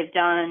 they've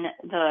done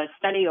the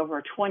study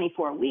over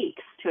 24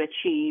 weeks to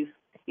achieve,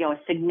 a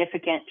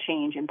significant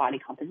change in body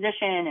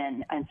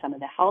composition and some of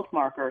the health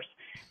markers.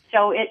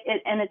 So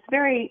it's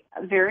very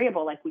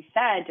variable, like we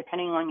said,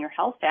 depending on your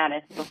health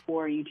status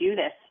before you do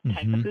this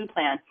type of food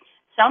plan.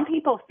 Some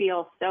people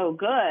feel so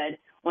good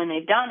when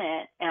they've done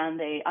it and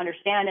they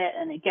understand it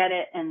and they get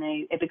it and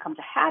it becomes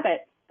a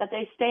habit that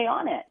they stay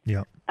on it.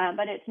 Yeah.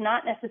 But it's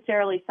not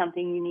necessarily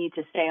something you need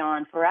to stay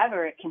on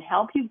forever. It can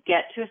help you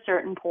get to a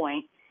certain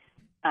point,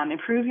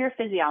 improve your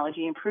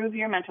physiology, improve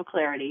your mental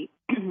clarity,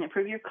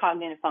 improve your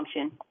cognitive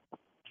function,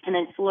 and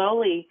then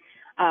slowly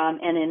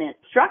and in a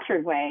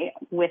structured way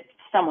with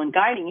someone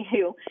guiding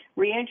you,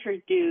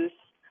 reintroduce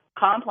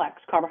complex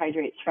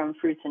carbohydrates from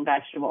fruits and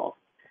vegetables.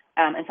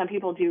 And some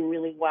people do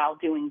really well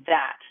doing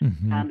that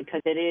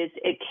because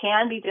it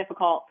can be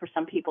difficult for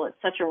some people. It's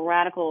such a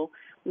radical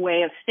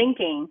way of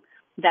thinking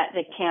that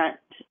they can't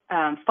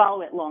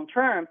follow it long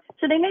term.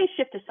 So they may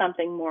shift to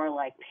something more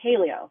like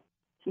paleo,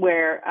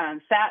 where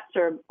fats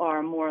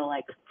are more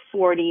like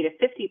 40 to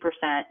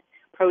 50%,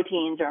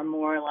 proteins are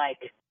more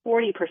like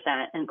 40%,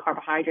 and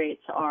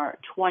carbohydrates are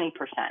 20%.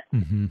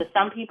 So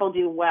some people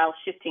do well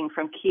shifting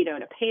from keto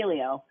to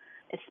paleo,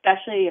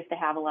 especially if they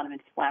have a lot of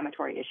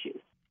inflammatory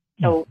issues.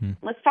 So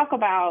let's talk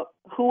about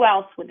who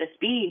else would this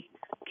be,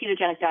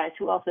 ketogenic diets,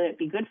 who else would it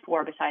be good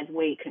for besides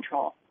weight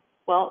control?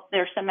 Well,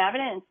 there's some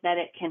evidence that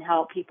it can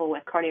help people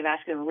with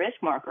cardiovascular risk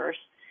markers.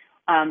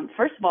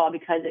 First of all,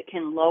 because it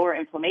can lower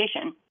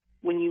inflammation.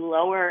 When you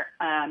lower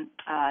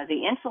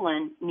the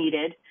insulin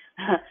needed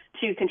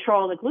to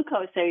control the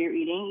glucose that you're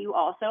eating, you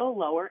also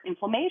lower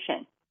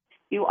inflammation.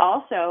 You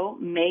also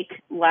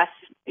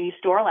you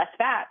store less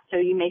fat, so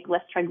you make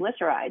less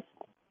triglycerides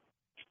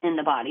in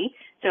the body.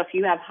 So if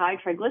you have high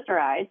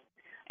triglycerides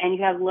and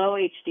you have low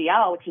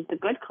HDL, which is the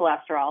good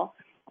cholesterol,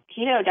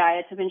 keto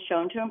diets have been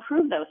shown to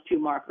improve those two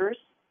markers.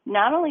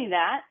 Not only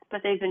that,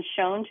 but they've been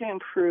shown to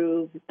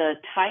improve the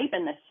type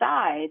and the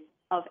size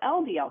of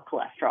LDL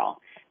cholesterol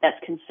that's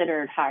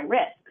considered high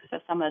risk, so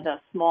some of the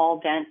small,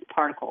 dense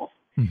particles.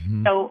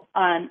 So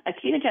a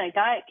ketogenic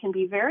diet can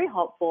be very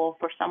helpful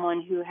for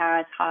someone who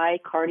has high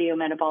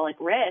cardiometabolic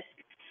risk,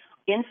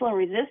 insulin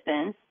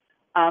resistance,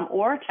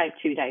 or type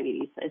 2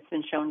 diabetes. It's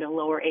been shown to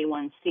lower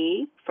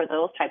A1C for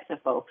those types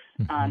of folks,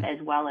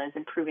 as well as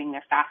improving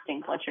their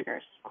fasting blood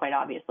sugars, quite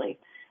obviously.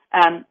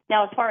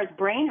 Now, as far as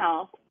brain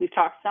health, we've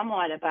talked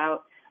somewhat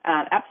about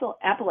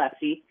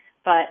epilepsy,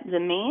 but the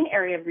main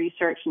area of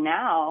research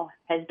now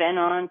has been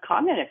on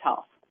cognitive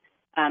health.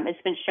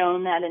 It's been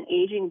shown that an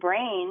aging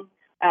brain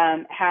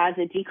has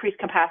a decreased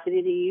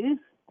capacity to use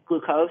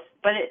glucose,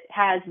 but it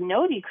has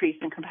no decrease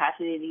in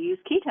capacity to use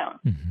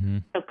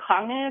ketones. So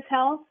cognitive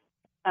health,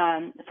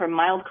 for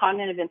mild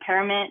cognitive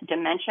impairment,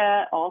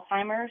 dementia,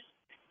 Alzheimer's,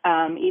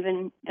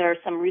 even there's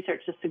some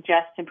research to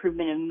suggest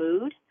improvement in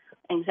mood,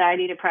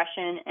 anxiety,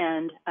 depression,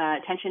 and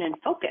attention and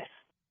focus.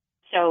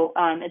 So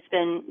it's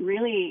been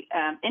really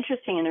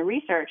interesting in the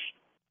research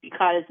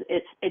because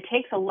it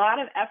takes a lot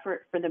of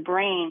effort for the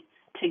brain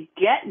to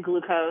get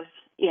glucose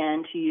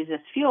in to use as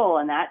fuel,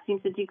 and that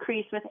seems to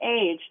decrease with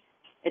age.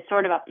 It's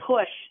sort of a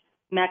push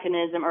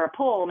mechanism or a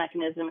pull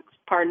mechanism,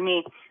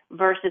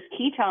 versus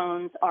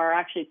ketones are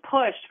actually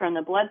pushed from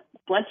the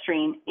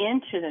bloodstream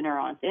into the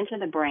neurons, into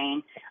the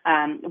brain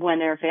when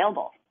they're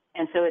available.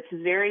 And so it's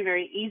very,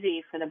 very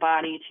easy for the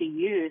body to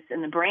use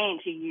and the brain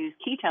to use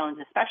ketones,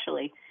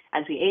 especially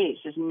as we age.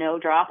 There's no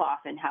drop-off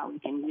in how we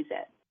can use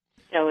it.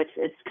 So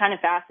it's kind of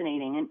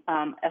fascinating.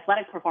 And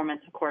athletic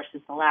performance, of course,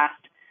 is the last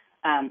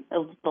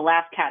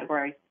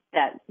category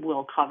that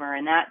we'll cover,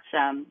 and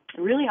that's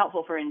really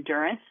helpful for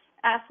endurance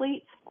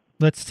athletes.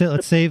 Let's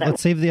save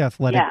the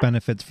athletic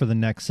benefits for the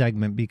next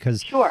segment,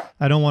 because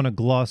I don't want to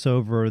gloss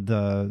over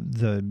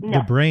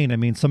the brain. I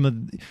mean, some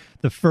of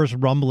the first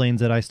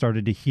rumblings that I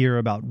started to hear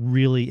about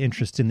really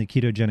interest in the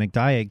ketogenic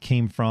diet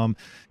came from,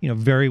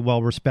 very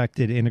well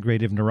respected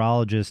integrative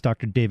neurologist,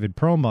 Dr. David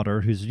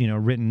Perlmutter, who's,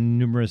 written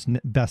numerous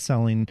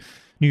best-selling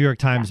New York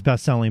Times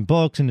best-selling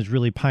books and has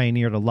really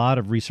pioneered a lot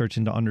of research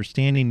into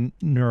understanding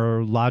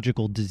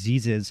neurological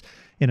diseases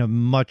in a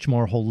much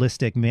more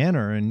holistic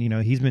manner. And,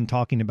 he's been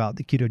talking about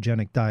the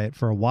ketogenic diet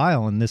for a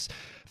while, and this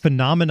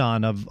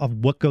phenomenon of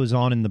what goes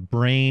on in the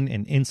brain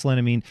and insulin.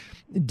 I mean,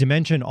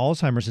 dementia and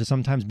Alzheimer's has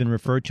sometimes been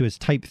referred to as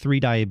type 3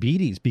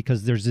 diabetes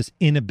because there's this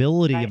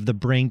inability of the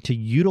brain to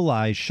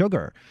utilize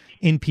sugar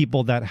in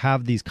people that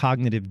have these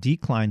cognitive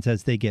declines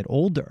as they get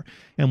older.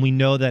 And we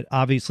know that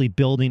obviously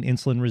building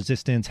insulin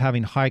resistance,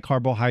 having high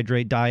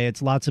carbohydrate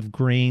diets, lots of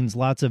grains,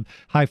 lots of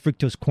high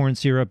fructose corn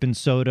syrup and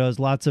sodas,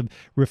 lots of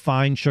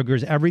refined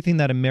sugars, everything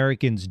that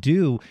Americans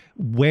do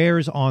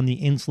wears on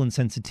the insulin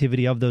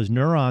sensitivity of those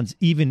neurons,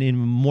 even in a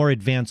more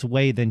advanced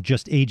way than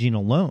just aging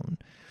alone.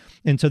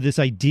 And so this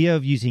idea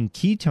of using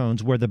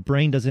ketones where the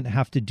brain doesn't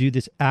have to do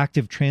this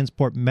active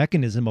transport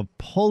mechanism of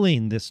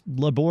pulling, this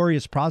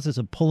laborious process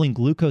of pulling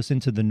glucose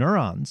into the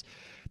neurons,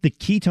 the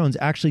ketones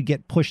actually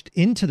get pushed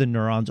into the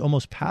neurons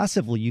almost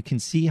passively. You can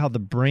see how the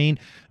brain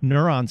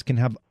neurons can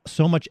have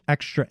so much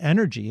extra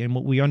energy. And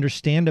what we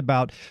understand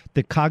about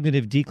the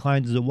cognitive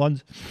declines, the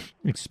ones,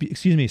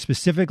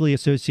 specifically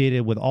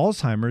associated with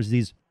Alzheimer's,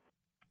 these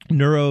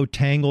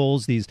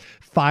neurotangles, these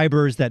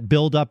fibers that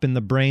build up in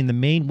the brain, the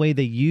main way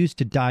they use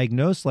to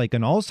diagnose like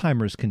an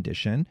Alzheimer's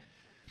condition,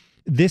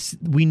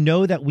 we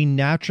know that we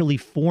naturally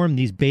form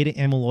these beta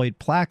amyloid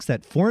plaques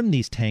that form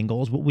these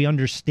tangles. What we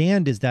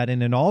understand is that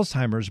in an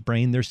Alzheimer's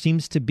brain, there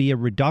seems to be a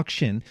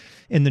reduction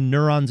in the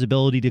neuron's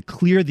ability to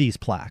clear these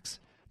plaques.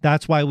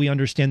 That's why we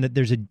understand that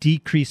there's a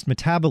decreased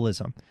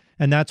metabolism.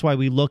 And that's why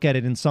we look at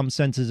it in some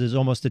senses as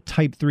almost a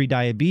type 3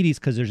 diabetes,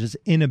 because there's this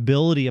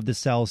inability of the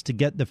cells to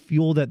get the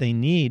fuel that they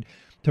need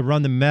to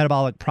run the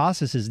metabolic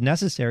processes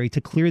necessary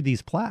to clear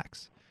these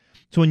plaques.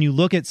 So when you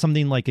look at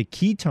something like a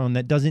ketone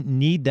that doesn't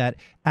need that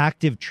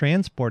active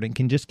transport and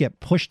can just get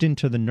pushed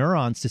into the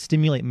neurons to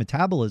stimulate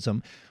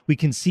metabolism, we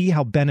can see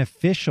how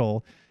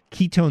beneficial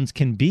ketones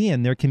can be.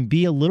 And there can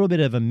be a little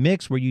bit of a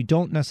mix where you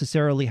don't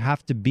necessarily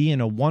have to be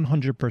in a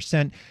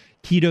 100%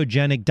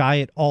 ketogenic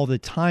diet all the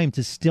time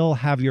to still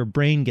have your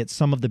brain get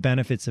some of the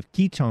benefits of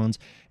ketones.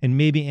 And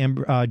maybe,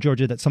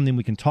 Georgia, that's something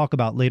we can talk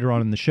about later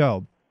on in the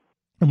show.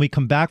 When we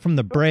come back from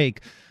the break,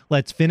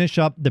 let's finish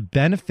up the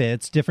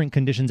benefits, different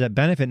conditions that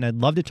benefit. And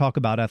I'd love to talk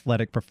about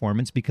athletic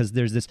performance because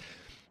there's this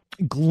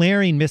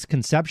glaring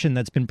misconception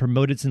that's been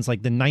promoted since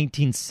like the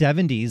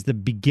 1970s, the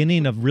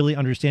beginning of really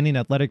understanding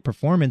athletic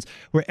performance,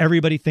 where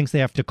everybody thinks they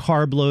have to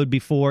carb load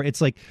before.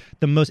 It's like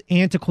the most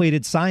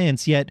antiquated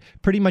science, yet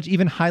pretty much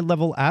even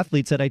high-level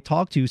athletes that I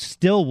talk to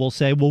still will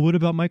say, well, what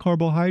about my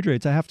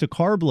carbohydrates? I have to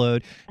carb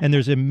load. And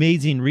there's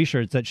amazing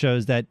research that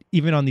shows that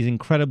even on these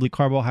incredibly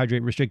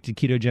carbohydrate-restricted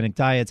ketogenic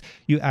diets,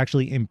 you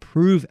actually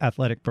improve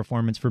athletic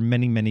performance for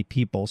many, many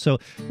people. So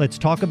let's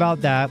talk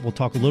about that. We'll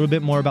talk a little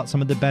bit more about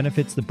some of the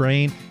benefits, the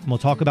brain, and we'll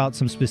talk about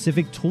some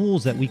specific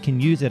tools that we can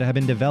use that have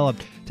been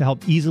developed to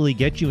help easily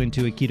get you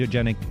into a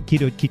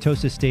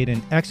ketosis state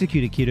and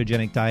execute a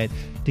ketogenic diet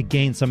to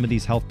gain some of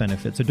these health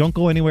benefits. So don't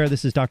go anywhere.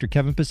 This is Dr.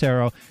 Kevin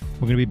Passero.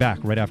 We're going to be back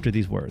right after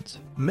these words.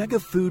 Mega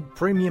Food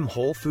Premium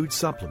Whole Food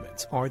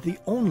Supplements are the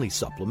only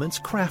supplements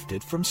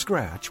crafted from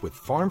scratch with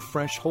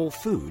farm-fresh whole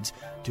foods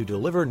to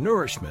deliver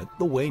nourishment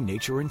the way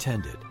nature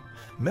intended.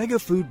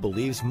 MegaFood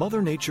believes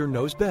Mother Nature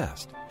knows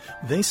best.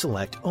 They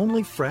select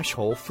only fresh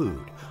whole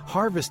food,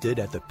 harvested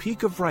at the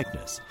peak of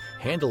ripeness,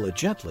 handle it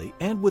gently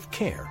and with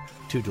care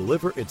to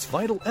deliver its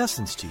vital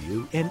essence to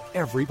you in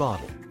every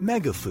bottle.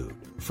 MegaFood,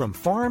 from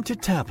farm to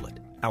tablet.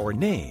 Our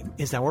name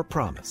is our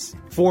promise.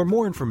 For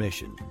more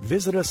information,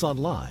 visit us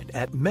online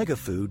at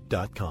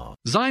megafood.com.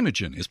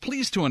 Zymogen is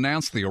pleased to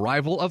announce the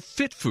arrival of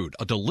Fit Food,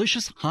 a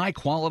delicious,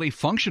 high-quality,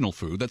 functional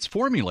food that's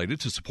formulated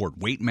to support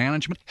weight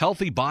management,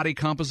 healthy body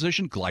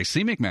composition,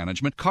 glycemic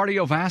management,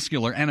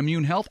 cardiovascular and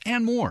immune health,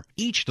 and more.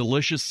 Each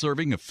delicious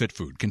serving of Fit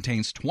Food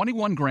contains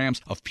 21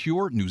 grams of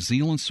pure New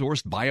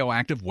Zealand-sourced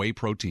bioactive whey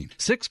protein,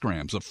 6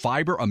 grams of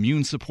fiber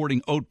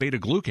immune-supporting oat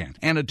beta-glucan,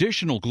 and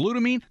additional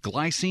glutamine,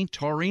 glycine,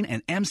 taurine,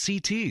 and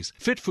MCT.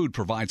 Fit Food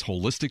provides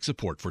holistic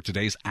support for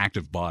today's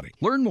active body.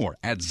 Learn more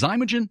at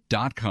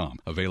Zymogen.com.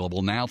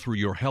 Available now through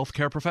your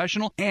healthcare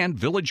professional and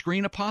Village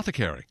Green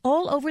Apothecary.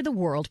 All over the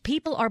world,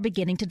 people are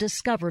beginning to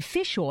discover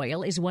fish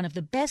oil is one of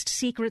the best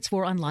secrets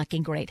for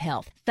unlocking great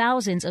health.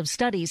 Thousands of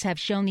studies have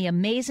shown the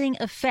amazing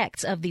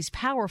effects of these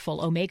powerful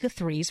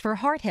omega-3s for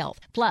heart health.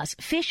 Plus,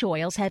 fish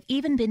oils have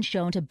even been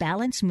shown to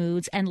balance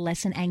moods and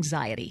lessen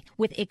anxiety.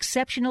 With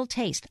exceptional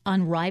taste,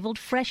 unrivaled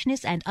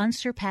freshness, and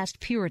unsurpassed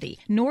purity,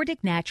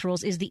 Nordic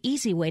Naturals is the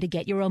easy way to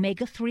get your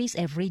omega-3s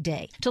every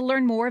day. To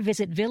learn more,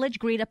 visit Village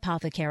Green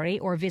Apothecary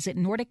or visit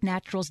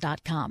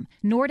NordicNaturals.com.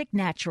 Nordic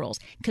Naturals,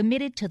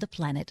 committed to the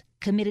planet,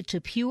 committed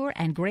to pure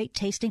and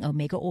great-tasting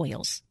omega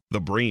oils. The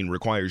brain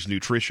requires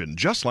nutrition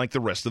just like the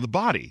rest of the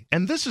body,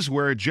 and this is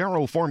where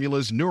Jarrow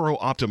Formula's Neuro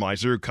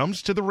Optimizer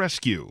comes to the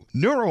rescue.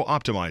 Neuro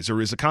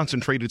Optimizer is a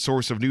concentrated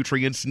source of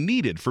nutrients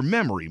needed for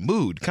memory,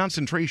 mood,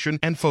 concentration,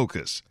 and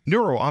focus.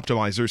 Neuro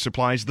Optimizer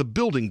supplies the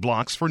building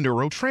blocks for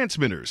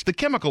neurotransmitters, the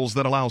chemicals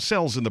that allow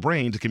cells in the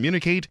brain to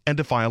communicate and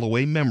to file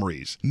away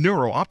memories.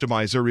 Neuro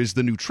Optimizer is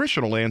the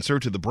nutritional answer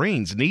to the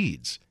brain's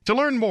needs. To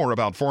learn more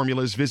about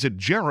formulas, visit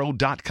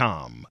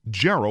Jarrow.com.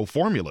 Jarrow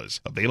Formulas,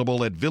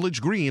 available at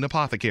Village Green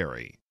Apothecary.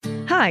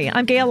 Hi,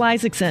 I'm Gail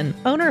Isaacson,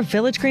 owner of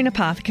Village Green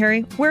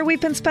Apothecary, where we've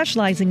been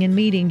specializing in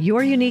meeting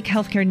your unique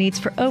healthcare needs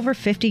for over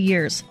 50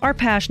 years. Our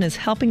passion is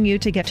helping you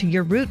to get to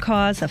your root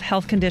cause of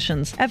health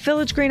conditions. At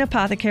Village Green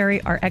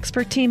Apothecary, our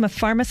expert team of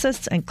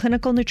pharmacists and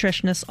clinical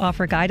nutritionists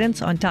offer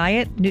guidance on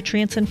diet,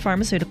 nutrients, and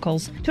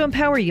pharmaceuticals to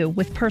empower you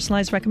with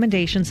personalized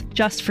recommendations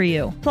just for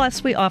you.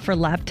 Plus, we offer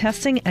lab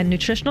testing and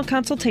nutritional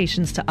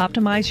consultations to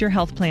optimize your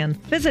health plan.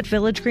 Visit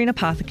Village Green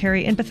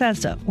Apothecary in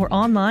Bethesda or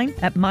online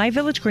at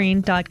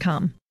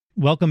myvillagegreen.com.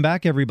 Welcome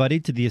back,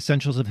 everybody, to the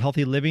Essentials of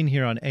Healthy Living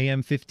here on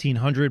AM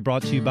 1500,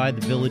 brought to you by the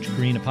Village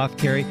Green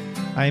Apothecary.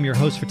 I am your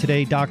host for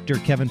today, Dr.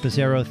 Kevin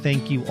Passero.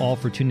 Thank you all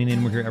for tuning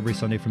in. We're here every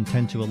Sunday from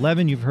 10 to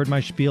 11. You've heard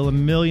my spiel a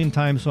million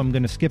times, so I'm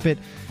going to skip it.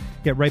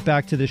 Get right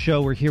back to the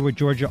show. We're here with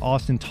Georgia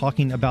Austin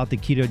talking about the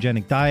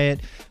ketogenic diet.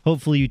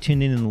 Hopefully you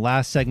tuned in the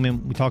last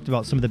segment. We talked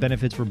about some of the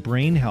benefits for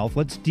brain health.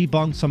 Let's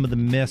debunk some of the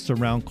myths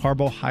around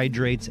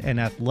carbohydrates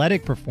and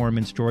athletic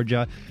performance,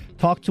 Georgia.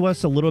 Talk to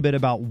us a little bit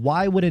about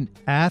why would an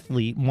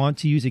athlete want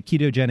to use a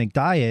ketogenic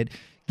diet,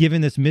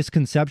 given this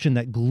misconception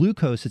that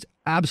glucose is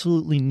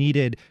absolutely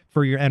needed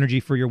for your energy,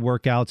 for your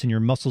workouts, and your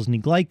muscles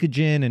need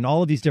glycogen, and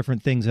all of these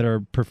different things that are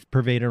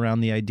pervaded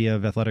around the idea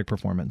of athletic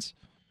performance.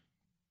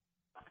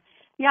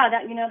 Yeah,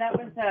 that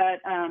was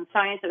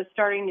science that was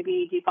starting to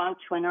be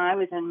debunked when I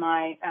was in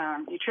my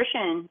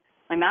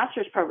my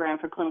master's program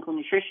for clinical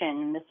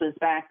nutrition, and this was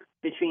back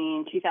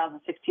between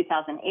 2006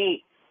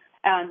 2008.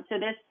 So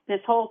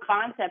this whole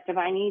concept of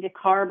I need a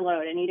carb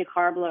load,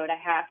 I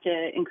have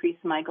to increase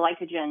my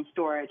glycogen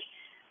storage,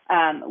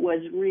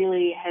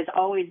 has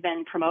always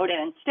been promoted,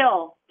 and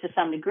still to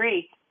some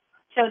degree.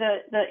 So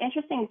the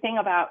interesting thing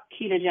about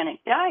ketogenic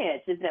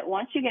diets is that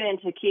once you get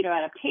into keto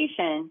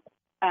adaptation,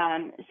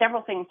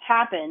 several things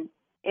happen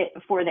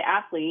for the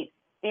athlete.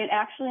 It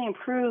actually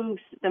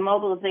improves the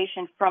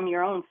mobilization from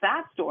your own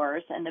fat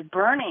stores and the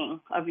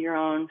burning of your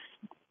own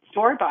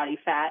stored body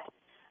fat,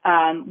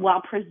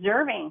 while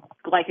preserving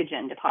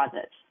glycogen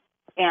deposits.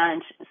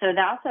 And so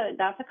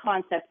that's a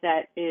concept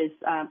that is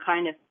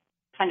kind of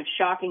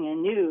shocking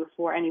and new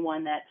for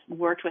anyone that's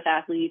worked with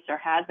athletes or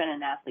has been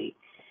an athlete.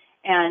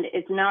 And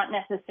it's not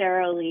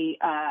necessarily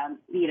a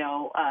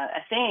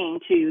thing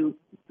to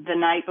the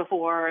night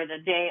before or the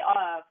day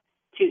of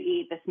to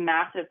eat this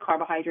massive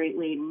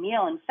carbohydrate-laden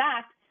meal. In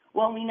fact,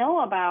 what we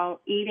know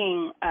about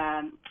eating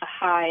a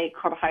high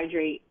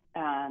carbohydrate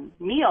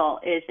meal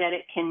is that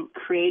it can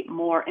create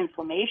more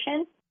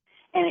inflammation,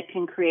 and it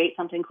can create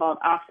something called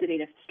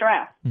oxidative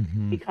stress,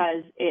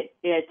 because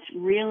it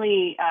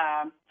really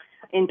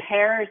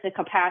impairs the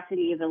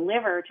capacity of the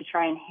liver to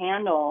try and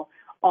handle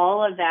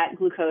all of that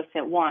glucose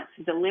at once.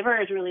 The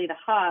liver is really the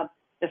hub,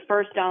 the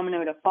first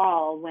domino to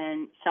fall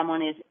when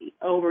someone is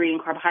overeating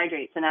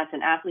carbohydrates, and that's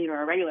an athlete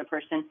or a regular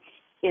person,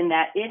 in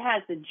that it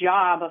has the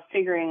job of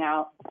figuring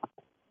out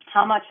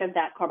how much of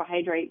that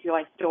carbohydrate do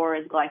I store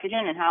as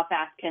glycogen and how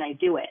fast can I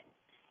do it.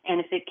 And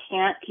if it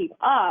can't keep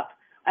up,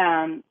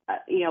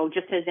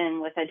 just as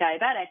in with a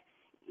diabetic,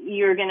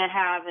 you're going to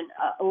have an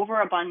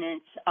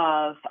overabundance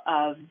of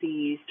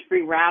these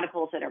free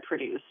radicals that are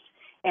produced.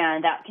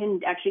 and that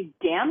can actually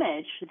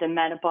damage the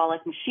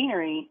metabolic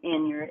machinery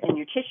in your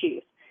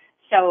tissues.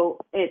 So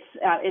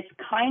it's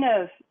kind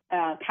of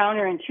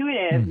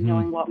counterintuitive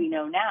knowing what we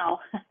know now.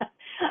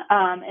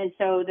 And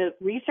so the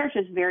research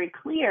is very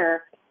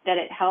clear that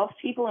it helps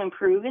people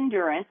improve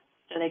endurance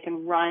so they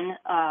can run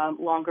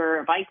longer,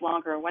 or bike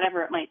longer, or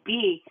whatever it might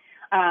be,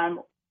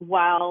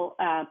 while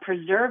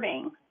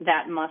preserving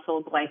that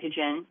muscle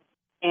glycogen.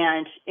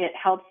 And it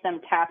helps them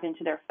tap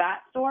into their fat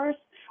stores,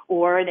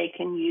 or they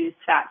can use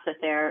fats that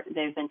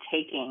they've been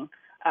taking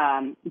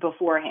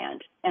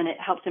beforehand. And it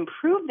helps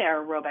improve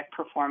their aerobic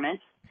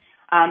performance,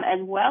 as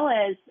well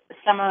as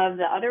some of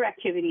the other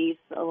activities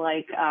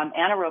like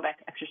anaerobic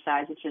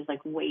exercise, which is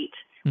like weight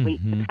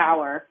to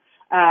power,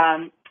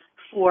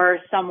 for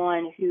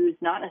someone who's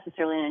not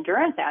necessarily an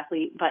endurance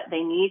athlete, but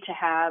they need to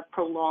have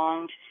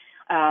prolonged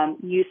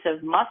use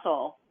of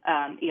muscle,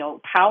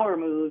 power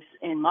moves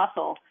in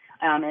muscle,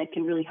 and it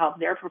can really help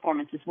their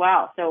performance as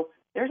well. So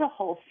there's a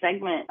whole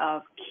segment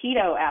of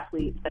keto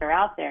athletes that are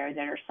out there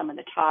that are some of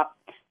the top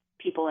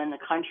people in the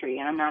country.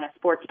 And I'm not a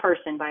sports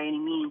person by any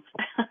means,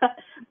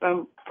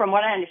 but from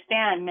what I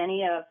understand,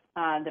 many of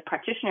the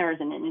practitioners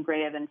in the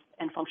integrative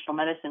and functional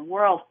medicine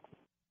world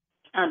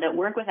that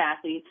work with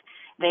athletes,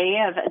 they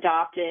have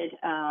adopted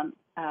a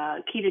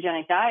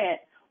ketogenic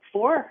diet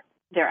for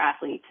their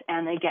athletes,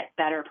 and they get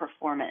better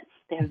performance.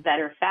 They have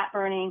better fat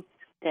burning.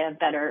 They have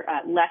better,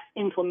 less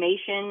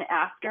inflammation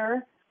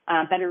after,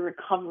 better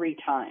recovery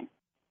time.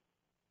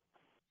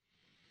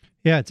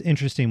 Yeah, it's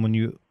interesting when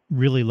you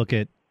really look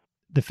at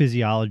the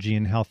physiology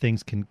and how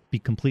things can be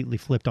completely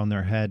flipped on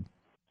their head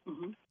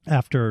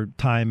after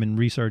time and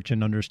research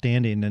and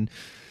understanding. And,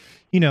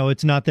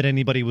 it's not that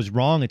anybody was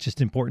wrong. It's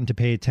just important to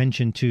pay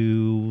attention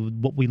to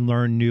what we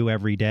learn new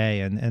every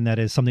day. And that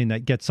is something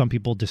that gets some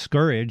people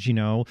discouraged,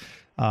 10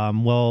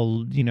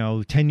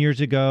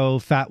 years ago,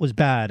 fat was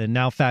bad and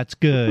now fat's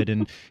good.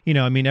 And,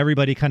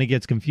 everybody kind of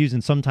gets confused.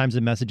 And sometimes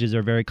the messages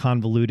are very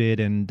convoluted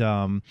and,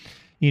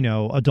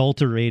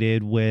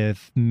 adulterated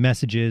with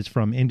messages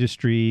from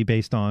industry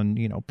based on,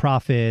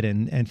 profit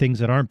and things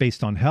that aren't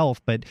based on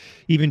health. But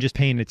even just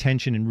paying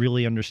attention and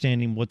really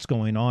understanding what's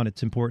going on,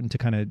 it's important to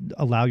kind of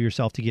allow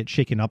yourself to get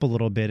shaken up a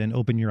little bit and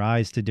open your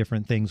eyes to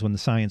different things when the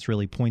science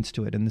really points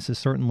to it. And this is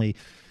certainly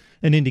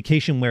an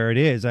indication where it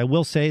is. I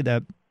will say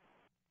that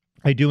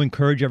I do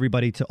encourage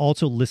everybody to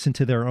also listen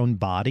to their own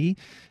body.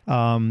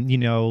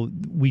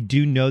 We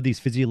do know these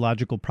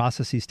physiological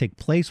processes take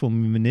place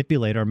when we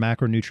manipulate our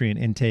macronutrient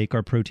intake,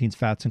 our proteins,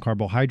 fats, and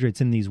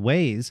carbohydrates in these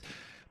ways.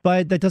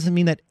 But that doesn't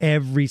mean that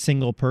every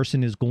single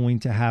person is going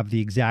to have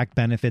the exact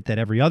benefit that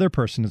every other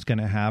person is going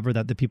to have, or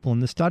that the people in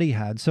the study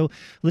had. So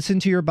listen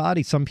to your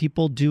body. Some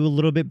people do a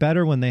little bit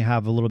better when they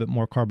have a little bit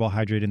more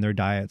carbohydrate in their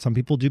diet. Some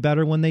people do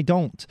better when they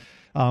don't.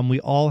 We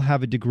all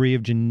have a degree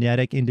of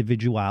genetic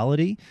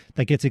individuality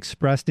that gets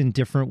expressed in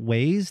different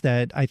ways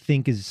that I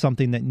think is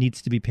something that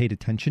needs to be paid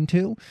attention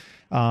to.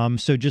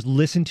 So just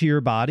listen to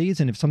your bodies.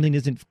 And if something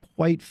isn't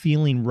quite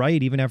feeling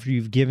right, even after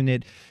you've given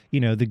it,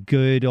 the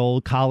good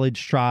old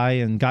college try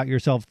and got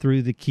yourself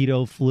through the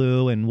keto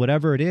flu and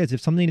whatever it is, if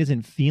something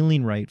isn't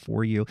feeling right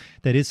for you,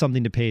 that is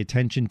something to pay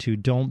attention to.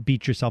 Don't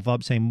beat yourself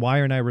up saying,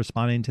 why aren't I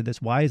responding to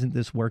this? Why isn't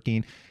this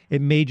working?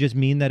 It may just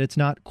mean that it's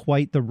not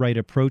quite the right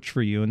approach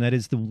for you. And that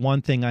is the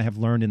one thing I have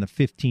learned in the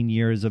 15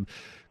 years of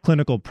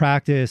clinical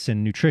practice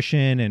and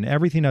nutrition and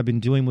everything I've been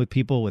doing with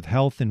people with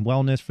health and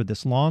wellness for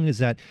this long, is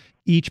that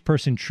each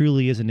person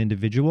truly is an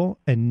individual,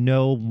 and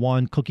no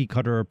one cookie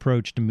cutter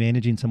approach to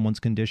managing someone's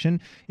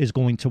condition is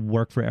going to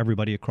work for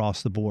everybody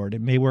across the board.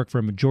 It may work for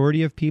a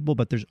majority of people,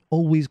 but there's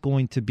always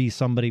going to be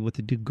somebody with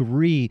a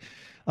degree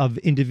of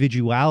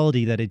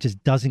individuality that it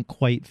just doesn't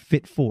quite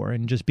fit for.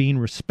 And just being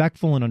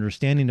respectful and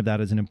understanding of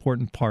that is an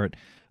important part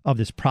of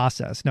this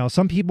process. Now,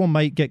 some people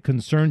might get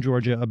concerned,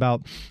 Georgia,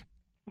 about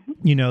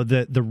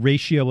the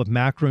ratio of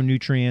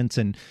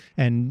macronutrients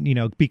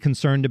and be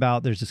concerned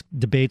about, there's this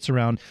debates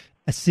around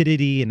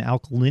acidity and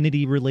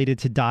alkalinity related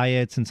to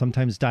diets, and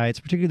sometimes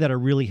diets, particularly that are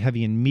really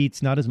heavy in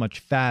meats, not as much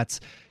fats,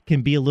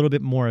 can be a little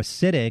bit more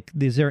acidic.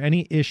 Is there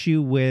any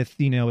issue with,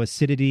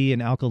 acidity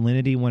and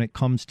alkalinity when it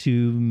comes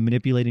to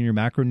manipulating your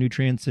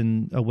macronutrients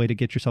in a way to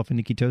get yourself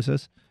into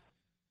ketosis?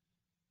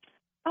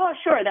 Oh,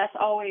 sure. That's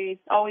always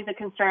a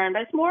concern,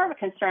 but it's more of a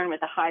concern with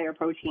the higher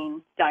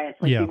protein diets,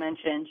 like you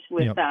mentioned.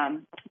 With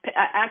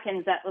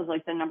Atkins, that was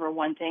like the number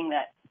one thing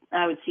that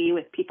I would see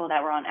with people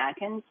that were on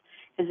Atkins,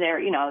 because they're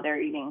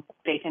eating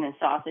bacon and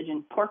sausage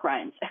and pork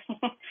rinds.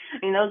 I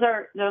mean, those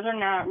are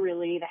not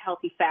really the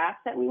healthy fats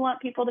that we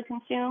want people to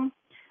consume.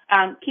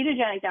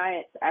 Ketogenic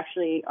diets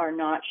actually are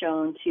not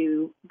shown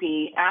to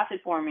be acid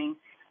forming,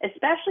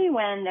 especially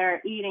when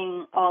they're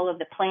eating all of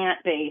the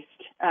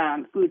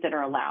plant-based foods that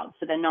are allowed,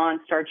 so the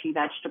non-starchy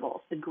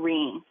vegetables, the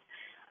greens.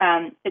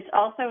 It's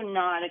also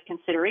not a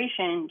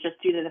consideration just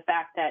due to the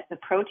fact that the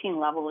protein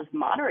level is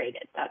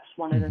moderated. That's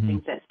one of the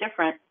things that's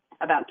different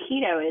about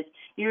keto, is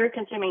you're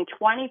consuming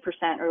 20%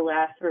 or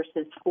less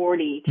versus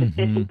 40 to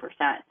 50%,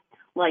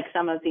 like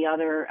some of the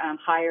other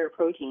higher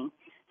protein.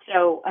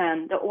 So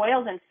the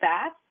oils and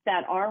fats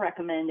that are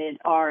recommended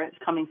are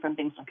coming from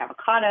things like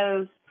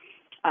avocados,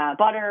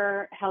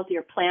 butter,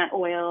 healthier plant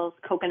oils,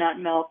 coconut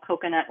milk,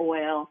 coconut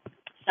oil,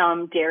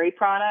 some dairy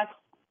products.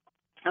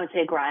 I would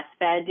say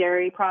grass-fed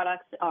dairy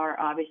products are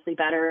obviously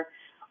better,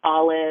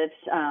 olives,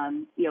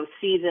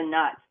 seeds and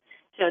nuts.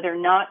 So they're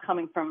not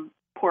coming from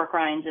pork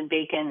rinds and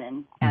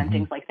bacon and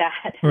things like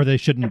that. Or they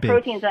shouldn't be.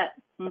 Proteins that,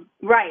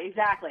 right,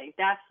 exactly.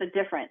 That's the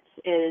difference.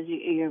 Is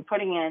if you're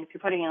putting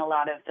in a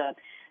lot of the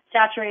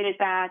saturated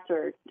fats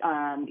or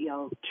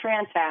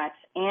trans fats,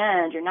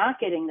 and you're not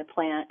getting the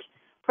plant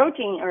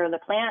protein or the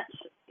plants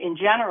in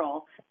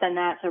general, then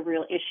that's a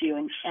real issue.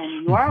 And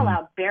you are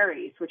allowed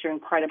berries, which are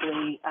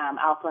incredibly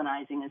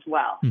alkalinizing as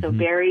well. So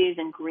berries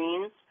and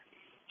greens.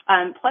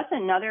 Plus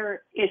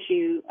another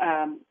issue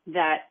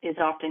that is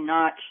often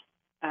not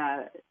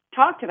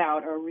talked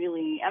about or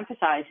really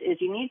emphasized is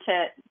you need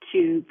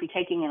to be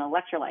taking in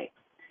electrolytes.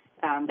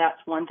 That's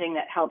one thing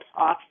that helps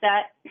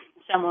offset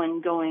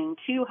someone going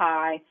too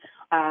high,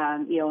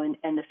 and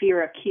the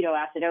fear of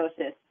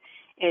ketoacidosis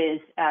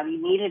is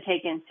you need to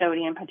take in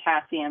sodium,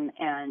 potassium,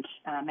 and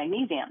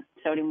magnesium.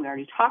 Sodium we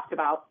already talked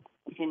about.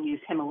 You can use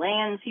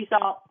Himalayan sea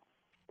salt,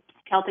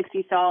 Celtic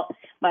sea salt,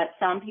 but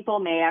some people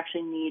may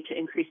actually need to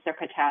increase their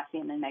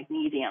potassium and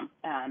magnesium.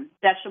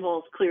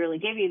 Vegetables clearly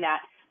give you that,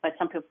 but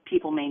some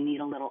people may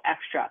need a little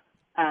extra.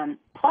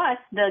 Plus,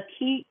 the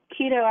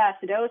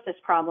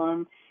ketoacidosis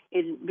problem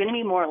is going to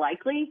be more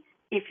likely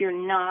if you're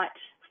not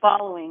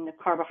following the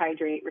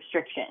carbohydrate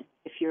restriction.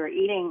 If you're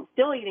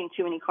still eating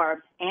too many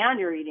carbs and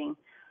you're eating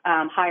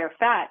higher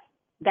fat,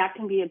 that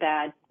can be a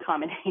bad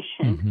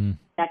combination.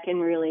 That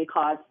can really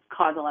cause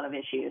a lot of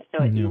issues.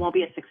 So you won't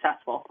be as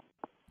successful.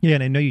 Yeah,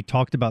 and I know you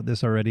talked about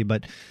this already,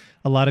 but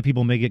a lot of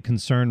people may get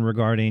concerned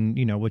regarding,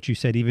 what you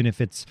said, even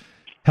if it's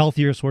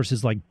healthier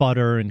sources like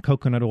butter and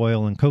coconut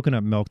oil and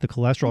coconut milk, the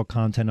cholesterol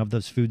content of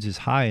those foods is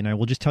high. And I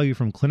will just tell you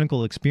from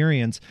clinical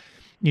experience,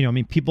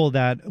 people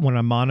that when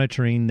I'm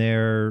monitoring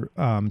their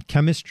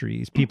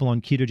chemistries, people on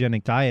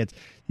ketogenic diets,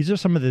 these are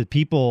some of the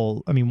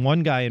people,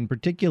 one guy in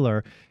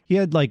particular, he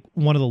had like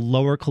one of the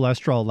lower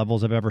cholesterol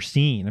levels I've ever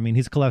seen.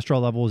 His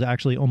cholesterol level was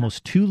actually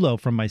almost too low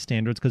from my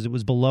standards because it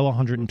was below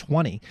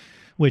 120.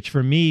 Which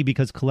for me,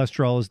 because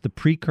cholesterol is the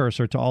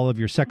precursor to all of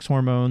your sex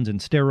hormones and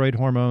steroid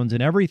hormones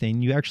and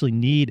everything, you actually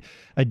need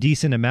a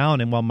decent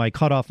amount. And while my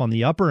cutoff on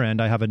the upper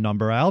end, I have a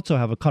number, I also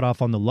have a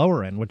cutoff on the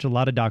lower end, which a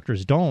lot of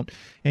doctors don't.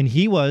 And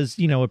he was,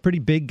 a pretty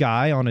big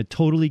guy on a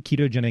totally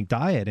ketogenic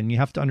diet. And you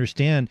have to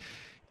understand,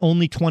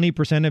 only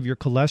 20% of your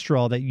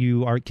cholesterol that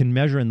you can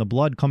measure in the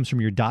blood comes from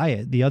your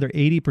diet. The other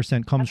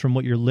 80% comes from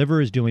what your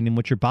liver is doing and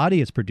what your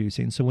body is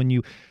producing. So when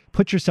you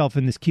put yourself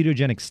in this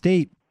ketogenic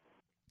state,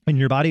 and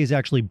your body is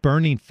actually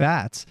burning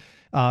fats,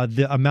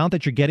 the amount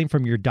that you're getting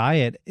from your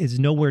diet is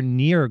nowhere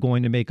near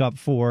going to make up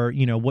for,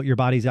 what your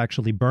body's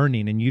actually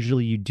burning. And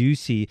usually you do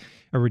see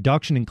a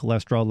reduction in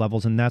cholesterol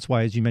levels. And that's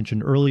why, as you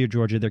mentioned earlier,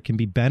 Georgia, there can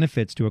be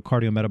benefits to a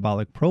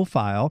cardiometabolic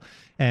profile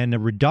and a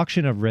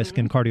reduction of risk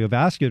in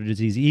cardiovascular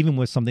disease, even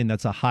with something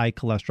that's a high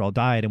cholesterol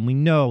diet. And we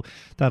know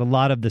that a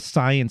lot of the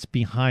science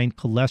behind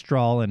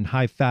cholesterol and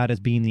high fat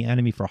as being the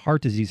enemy for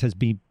heart disease has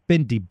been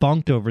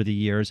debunked over the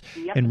years.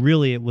 And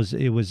really it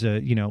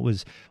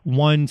was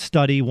one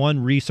study,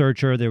 one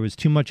researcher, there was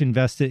too much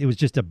invested. It was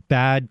just a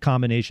bad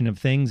combination of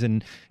things.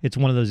 And it's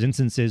one of those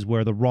instances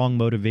where the wrong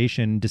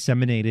motivation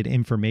disseminated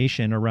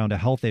information around a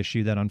health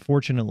issue that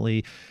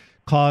unfortunately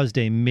caused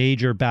a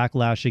major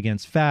backlash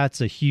against fats,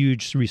 a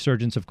huge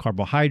resurgence of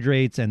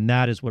carbohydrates, and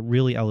that is what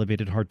really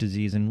elevated heart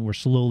disease. And we're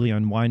slowly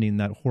unwinding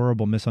that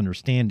horrible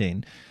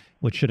misunderstanding,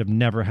 which should have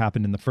never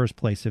happened in the first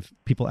place if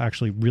people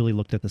actually really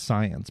looked at the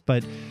science.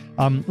 But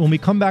when we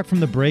come back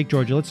from the break,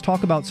 Georgia, let's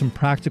talk about some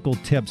practical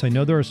tips. I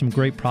know there are some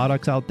great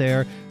products out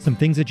there, some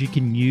things that you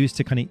can use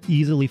to kind of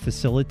easily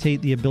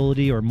facilitate the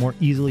ability or more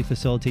easily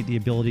facilitate the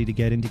ability to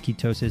get into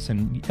ketosis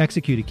and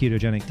execute a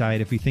ketogenic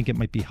diet if you think it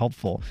might be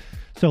helpful.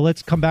 So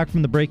let's come back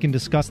from the break and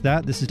discuss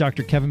that. This is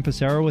Dr. Kevin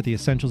Passero with the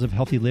Essentials of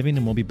Healthy Living,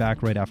 and we'll be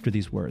back right after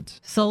these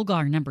words.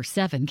 Solgar number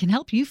 7 can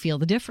help you feel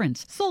the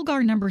difference.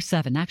 Solgar number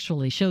 7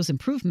 actually shows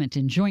improvement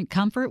in joint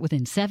comfort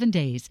within 7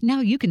 days. Now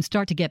you can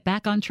start to get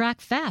back on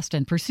track fast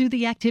and pursue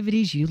the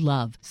activities you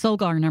love.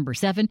 Solgar number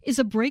 7 is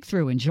a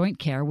breakthrough in joint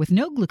care with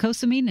no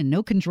glucosamine and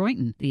no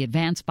chondroitin. The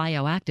advanced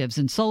bioactives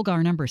in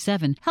Solgar number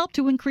 7 help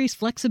to increase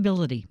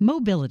flexibility,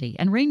 mobility,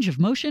 and range of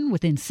motion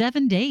within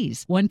 7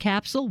 days. One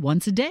capsule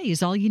once a day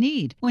is all you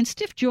need. When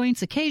stiff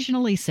joints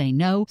occasionally say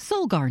no,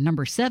 Solgar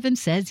number 7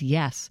 says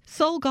yes.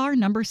 Solgar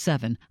number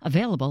 7,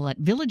 available at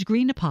Village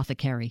Green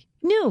Apothecary.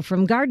 New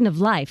from Garden of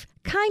Life,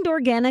 Kind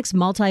Organics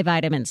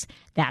multivitamins.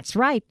 That's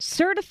right,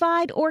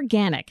 certified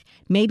organic.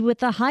 Made with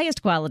the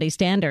highest quality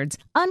standards.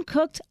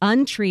 Uncooked,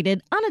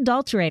 untreated,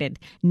 unadulterated.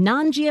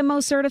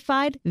 Non-GMO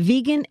certified,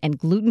 vegan, and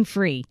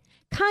gluten-free.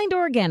 Kind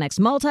Organics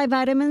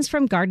multivitamins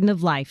from Garden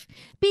of Life.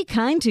 Be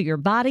kind to your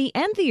body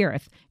and the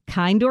earth.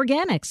 Kind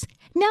Organics.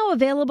 Now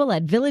available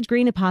at Village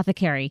Green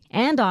Apothecary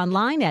and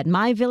online at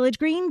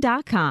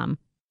myvillagegreen.com.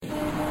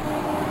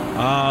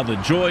 Ah, the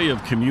joy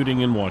of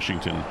commuting in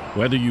Washington.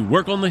 Whether you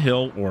work on the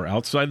Hill or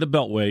outside the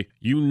Beltway,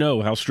 you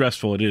know how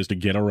stressful it is to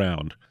get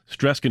around.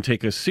 Stress can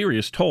take a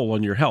serious toll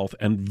on your health,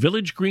 and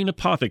Village Green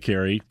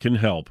Apothecary can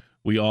help.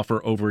 We offer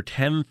over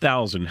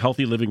 10,000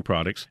 healthy living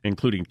products,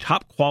 including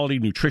top-quality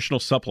nutritional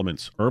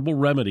supplements, herbal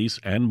remedies,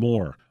 and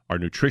more. Our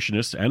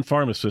nutritionists and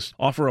pharmacists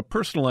offer a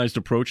personalized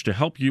approach to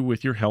help you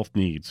with your health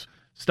needs.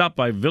 Stop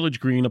by Village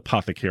Green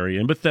Apothecary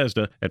in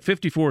Bethesda at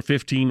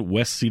 5415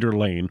 West Cedar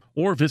Lane,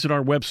 or visit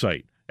our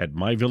website at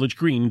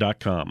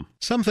myvillagegreen.com.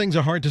 Some things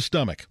are hard to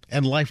stomach,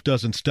 and life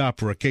doesn't stop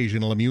for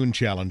occasional immune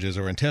challenges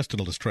or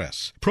intestinal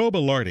distress.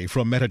 Probilardi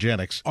from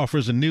Metagenics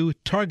offers a new,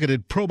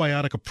 targeted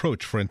probiotic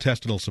approach for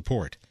intestinal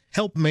support.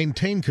 Help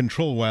maintain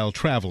control while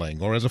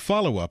traveling or as a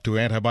follow-up to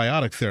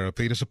antibiotic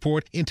therapy to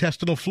support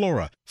intestinal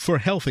flora for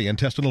healthy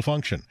intestinal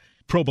function.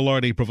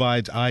 Probilardi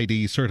provides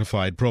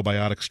ID-certified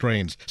probiotic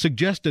strains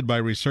suggested by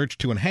research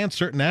to enhance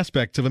certain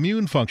aspects of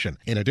immune function,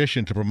 in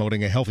addition to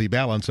promoting a healthy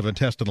balance of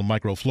intestinal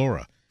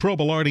microflora.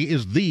 Probilardi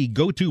is the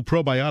go-to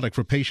probiotic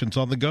for patients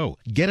on the go.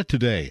 Get it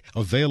today.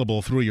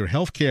 Available through your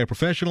healthcare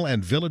professional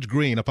and Village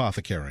Green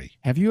Apothecary.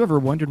 Have you ever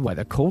wondered why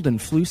the cold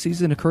and flu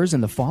season occurs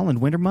in the fall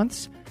and winter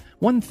months?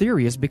 One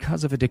theory is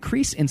because of a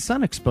decrease in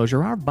sun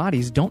exposure, our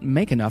bodies don't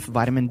make enough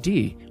vitamin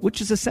D,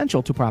 which is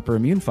essential to proper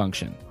immune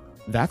function.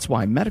 That's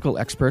why medical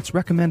experts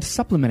recommend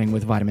supplementing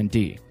with vitamin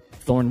D.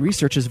 Thorne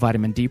Research's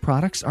vitamin D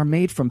products are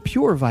made from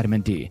pure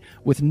vitamin D,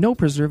 with no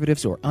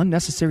preservatives or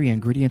unnecessary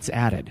ingredients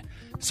added.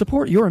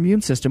 Support your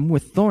immune system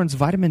with Thorne's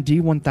vitamin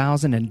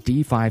D1000 and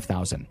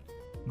D5000.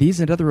 These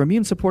and other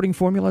immune-supporting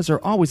formulas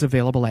are always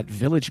available at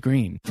Village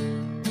Green.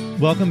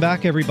 Welcome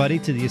back, everybody,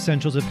 to the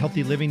Essentials of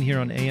Healthy Living here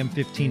on AM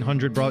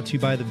 1500, brought to you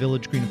by the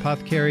Village Green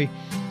Apothecary.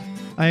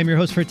 I am your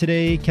host for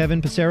today,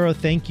 Kevin Passero.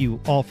 Thank you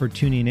all for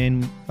tuning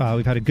in.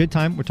 We've had a good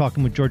time. We're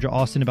talking with Georgia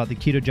Austin about the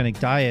ketogenic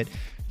diet.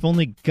 We've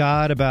only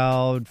got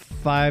about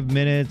 5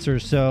 minutes or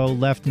so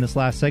left in this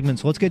last segment,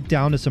 so let's get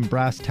down to some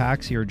brass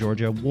tacks here,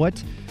 Georgia.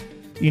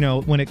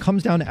 When it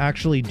comes down to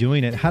actually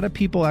doing it, how do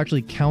people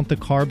actually count the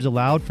carbs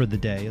allowed for the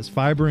day? Is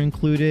fiber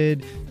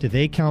included? Do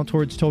they count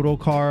towards total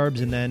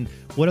carbs? And then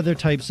what other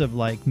types of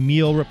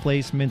meal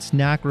replacements,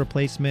 snack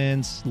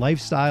replacements,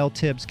 lifestyle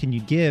tips can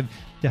you give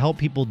to help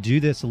people do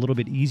this a little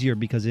bit easier?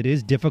 Because it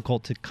is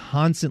difficult to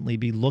constantly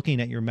be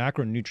looking at your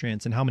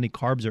macronutrients and how many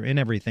carbs are in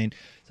everything.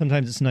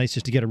 Sometimes it's nice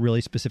just to get a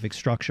really specific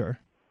structure.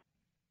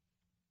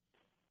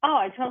 Oh,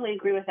 I totally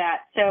agree with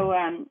that. So,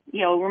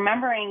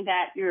 remembering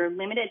that you're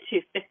limited to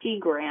 50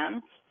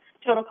 grams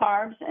total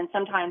carbs, and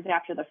sometimes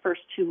after the first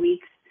 2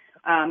 weeks,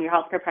 your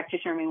healthcare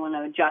practitioner may want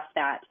to adjust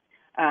that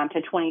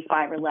to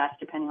 25 or less,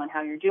 depending on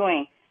how you're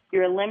doing.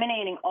 You're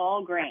eliminating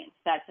all grains.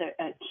 That's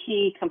a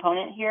key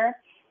component here.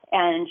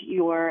 And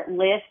your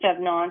list of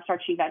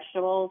non-starchy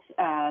vegetables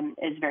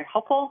is very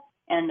helpful,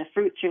 and the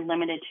fruits you're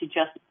limited to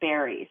just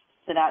berries.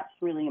 So that's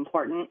really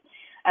important.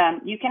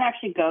 You can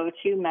actually go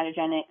to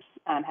Metagenics,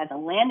 has a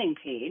landing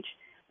page,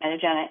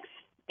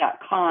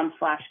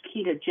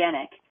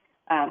 metagenics.com/ketogenic,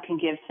 can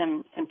give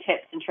some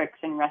tips and tricks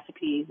and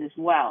recipes as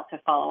well to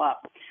follow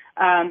up.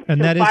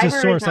 And that is a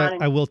source,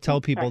 I will tell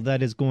people,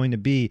 that is going to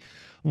be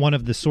one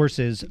of the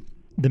sources.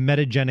 The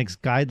Metagenics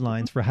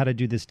guidelines for how to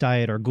do this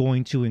diet are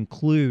going to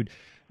include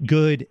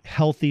good,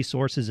 healthy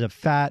sources of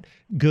fat,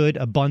 good,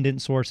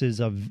 abundant sources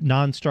of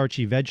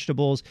non-starchy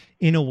vegetables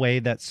in a way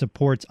that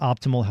supports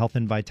optimal health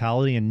and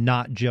vitality, and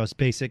not just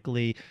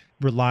basically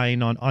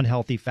relying on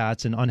unhealthy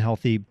fats and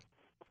unhealthy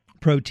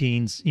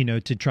proteins,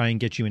 to try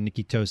and get you into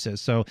ketosis.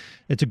 So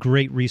it's a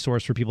great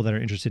resource for people that are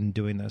interested in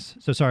doing this.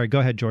 So sorry, go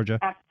ahead, Georgia.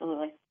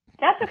 Absolutely.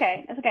 That's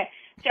okay.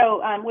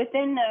 So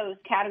within those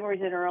categories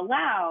that are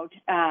allowed,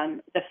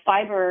 the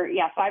fiber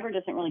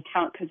doesn't really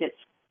count because it's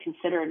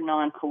considered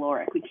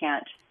non-caloric. We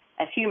can't,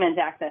 as humans,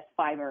 access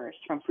fibers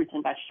from fruits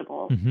and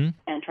vegetables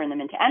and turn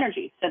them into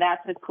energy. So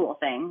that's a cool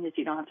thing, is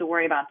you don't have to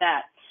worry about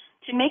that.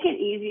 To make it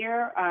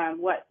easier,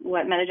 what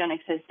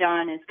Metagenics has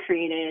done is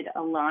created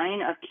a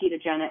line of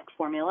ketogenic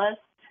formulas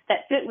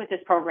that fit with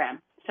this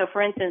program. So,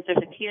 for instance, there's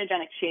a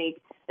ketogenic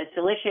shake that's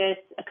delicious.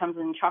 It comes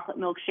in chocolate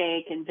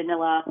milkshake and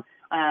vanilla,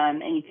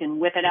 and you can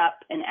whip it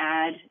up and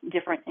add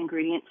different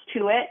ingredients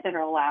to it that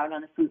are allowed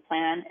on the food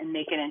plan and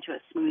make it into a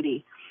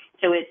smoothie.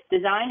 So it's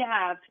designed to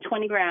have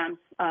 20 grams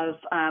of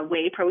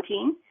whey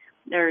protein.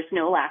 There's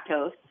no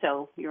lactose,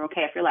 so you're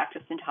okay if you're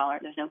lactose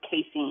intolerant. There's no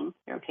casein.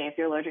 You're okay if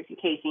you're allergic to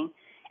casein.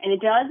 And it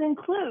does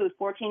include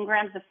 14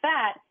 grams of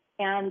fat,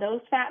 and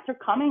those fats are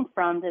coming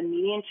from the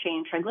medium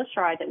chain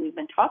triglyceride that we've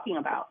been talking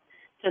about.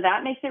 So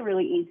that makes it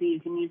really easy.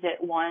 You can use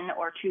it 1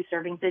 or 2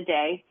 servings a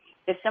day.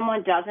 If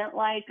someone doesn't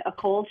like a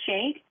cold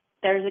shake,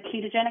 there's a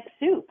ketogenic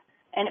soup,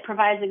 and it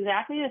provides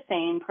exactly the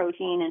same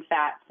protein and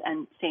fats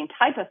and same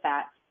type of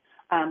fats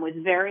with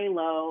very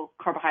low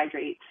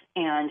carbohydrates,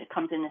 and it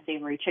comes in a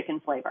savory chicken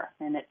flavor.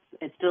 And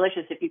it's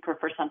delicious if you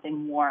prefer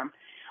something warm.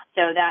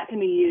 So that can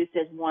be used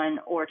as 1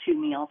 or 2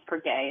 meals per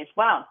day as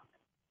well.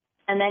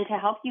 And then to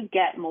help you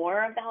get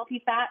more of the healthy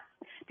fats,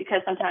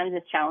 because sometimes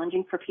it's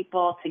challenging for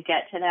people to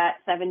get to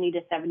that 70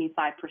 to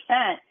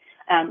 75%,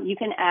 You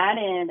can add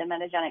in the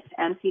Metagenics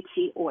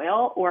MCT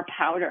oil or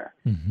powder.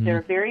 Mm-hmm.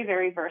 They're very,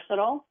 very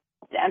versatile.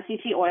 The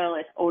MCT oil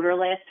is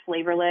odorless,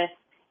 flavorless.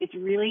 It's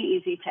really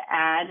easy to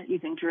add. You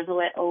can drizzle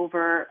it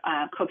over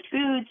cooked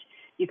foods.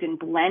 You can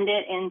blend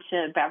it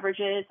into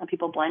beverages. Some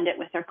people blend it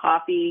with their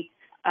coffee.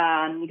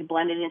 You can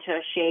blend it into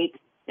a shake.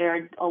 There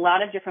are a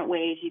lot of different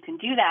ways you can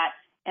do that.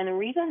 And the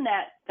reason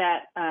that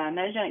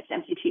Metagenics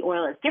MCT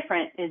oil is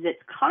different is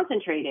it's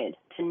concentrated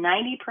to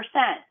 90%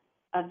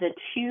 of the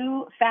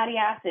 2 fatty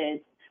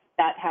acids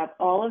that have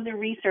all of the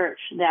research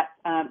that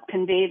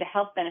convey the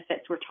health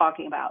benefits we're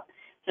talking about.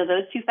 So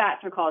those 2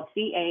 fats are called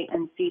C8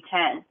 and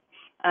C10.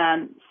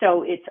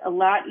 So it's a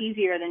lot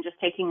easier than just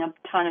taking a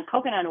ton of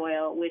coconut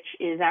oil, which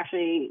is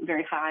actually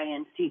very high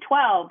in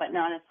C12, but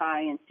not as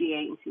high in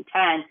C8 and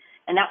C10.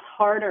 And that's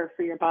harder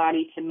for your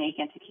body to make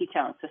into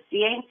ketones. So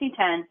C8 and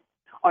C10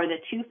 are the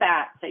 2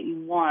 fats that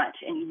you want,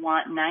 and you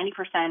want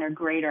 90% or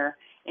greater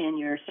in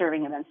your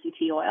serving of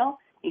MCT oil,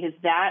 because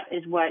that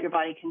is what your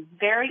body can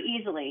very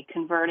easily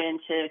convert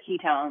into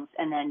ketones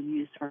and then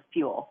use for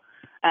fuel.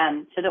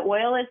 So the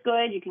oil is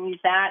good. You can use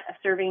that a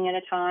serving at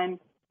a time.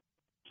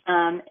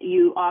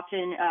 You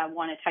often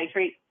want to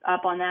titrate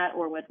up on that,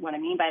 or what I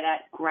mean by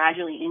that,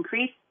 gradually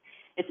increase,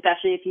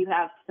 especially if you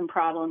have some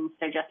problems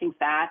digesting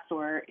fats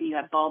or you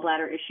have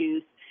gallbladder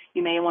issues.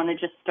 You may want to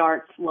just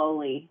start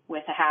slowly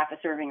with a half a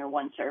serving or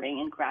 1 serving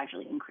and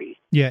gradually increase.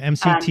 Yeah,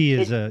 MCT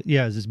is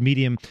this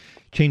medium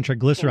chain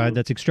triglyceride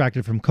that's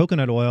extracted from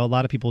coconut oil. A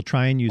lot of people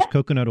try and use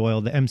coconut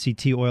oil. The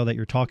MCT oil that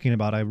you're talking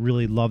about, I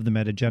really love the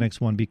Metagenics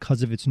one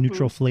because of its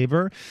neutral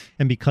flavor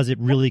and because it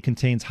really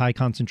contains high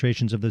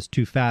concentrations of those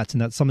 2 fats.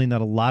 And that's something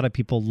that a lot of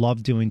people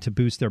love doing to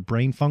boost their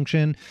brain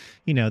function.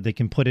 You know, they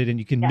can put it in,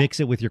 you can mix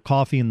it with your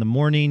coffee in the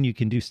morning. You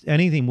can do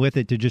anything with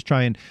it to just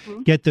try and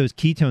get those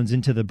ketones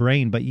into the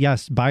brain. But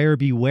yes, buyer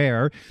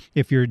beware.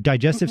 If your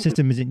digestive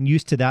system isn't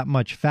used to that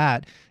much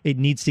fat, it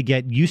needs to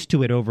get used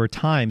to it over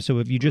time. So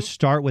if you just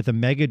start with a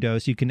mega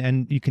dose, you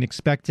can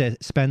expect to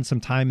spend some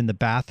time in the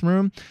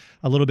bathroom,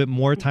 a little bit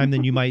more time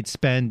than you might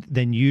spend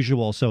than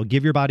usual. So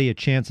give your body a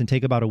chance and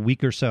take about a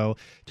week or so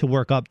to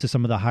work up to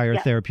some of the higher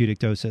therapeutic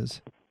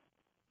doses.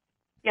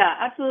 Yeah,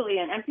 absolutely.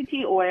 And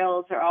MCT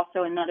oils are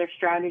also another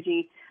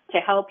strategy to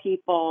help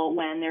people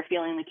when they're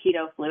feeling the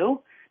keto flu,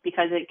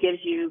 because it gives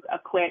you a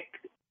quick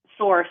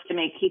source to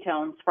make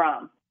ketones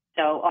from.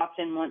 So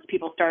often once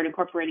people start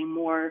incorporating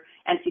more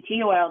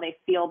MCT oil, they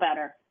feel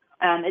better.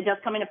 It does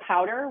come in a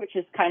powder, which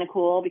is kind of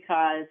cool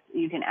because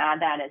you can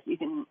add that you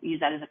can use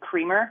that as a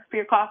creamer for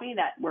your coffee.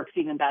 That works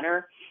even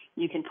better.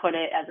 You can put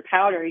it as a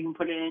powder. You can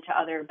put it into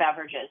other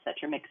beverages that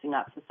you're mixing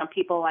up. So some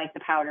people like the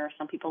powder.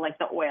 Some people like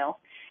the oil.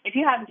 If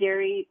you have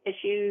dairy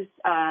issues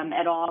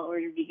at all, or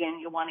you're vegan,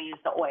 you'll want to use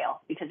the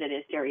oil because it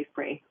is dairy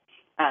free.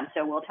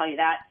 So we'll tell you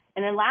that.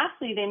 And then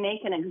lastly, they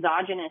make an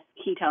exogenous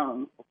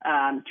ketone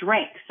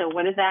drink. So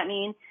what does that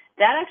mean?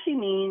 That actually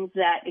means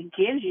that it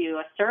gives you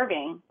a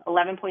serving,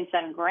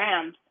 11.7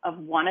 grams of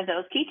one of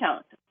those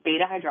ketones,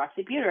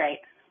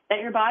 beta-hydroxybutyrate,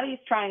 that your body is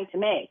trying to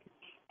make.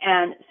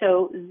 And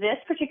so this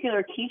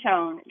particular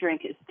ketone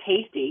drink is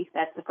tasty.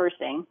 That's the first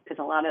thing, because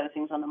a lot of the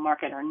things on the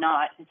market are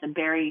not. It's a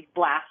berry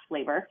blast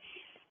flavor.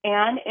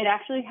 And it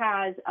actually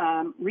has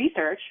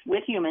research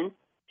with humans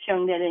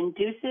showing that it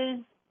induces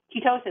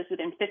ketosis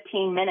within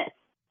 15 minutes,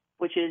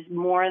 which is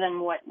more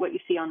than what you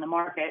see on the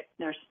market.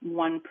 There's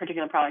one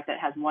particular product that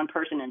has 1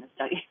 person in the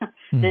study.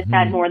 This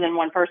had more than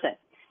 1 person.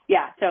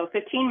 Yeah, so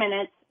 15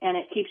 minutes, and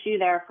it keeps you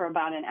there for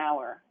about an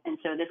hour. And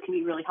so this can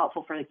be really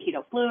helpful for the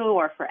keto flu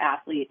or for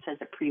athletes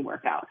as a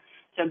pre-workout.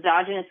 So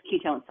exogenous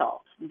ketone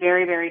salts,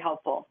 very, very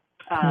helpful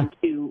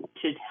to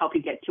help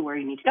you get to where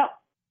you need to go.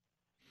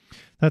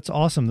 That's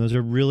awesome. Those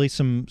are really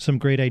some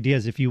great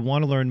ideas. If you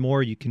want to learn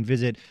more, you can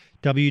visit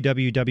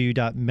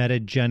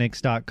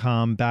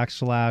www.metagenics.com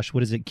 /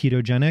 what is it,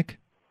 ketogenic?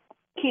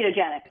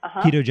 Ketogenic.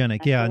 Ketogenic,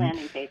 That's yeah. the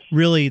landing page.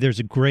 Really, there's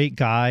a great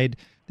guide.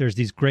 There's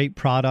these great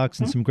products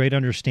and some great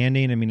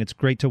understanding. I mean, it's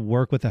great to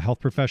work with a health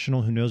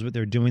professional who knows what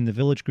they're doing. The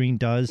Village Green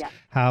does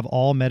have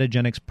all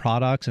Metagenics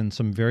products and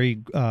some very,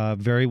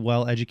 very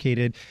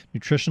well-educated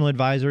nutritional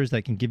advisors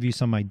that can give you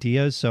some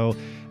ideas. So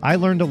I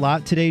learned a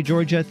lot today,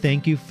 Georgia.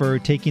 Thank you for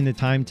taking the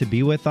time to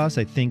be with us.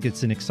 I think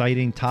it's an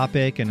exciting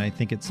topic, and I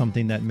think it's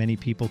something that many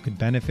people could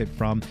benefit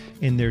from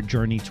in their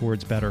journey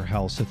towards better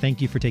health. So thank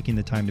you for taking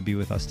the time to be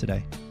with us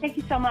today. Thank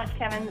you so much,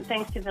 Kevin.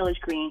 Thanks to Village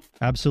Green.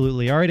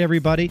 Absolutely. All right,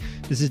 everybody.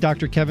 This is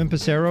Dr. Kevin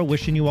Passero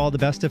wishing you all the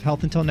best of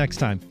health until next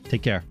time.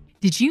 Take care.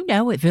 Did you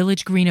know at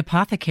Village Green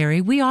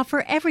Apothecary, we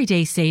offer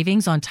everyday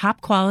savings on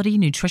top quality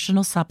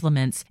nutritional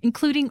supplements,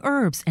 including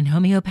herbs and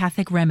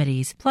homeopathic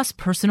remedies, plus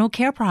personal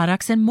care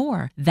products and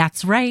more.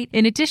 That's right.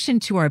 In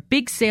addition to our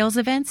big sales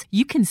events,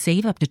 you can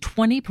save up to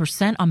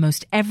 20% on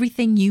most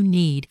everything you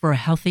need for a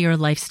healthier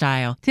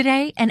lifestyle.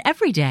 Today and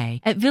every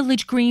day, at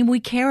Village Green, we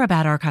care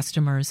about our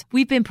customers.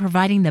 We've been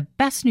providing the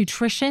best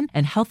nutrition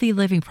and healthy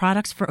living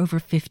products for over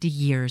 50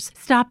 years.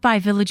 Stop by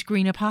Village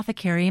Green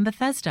Apothecary in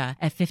Bethesda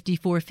at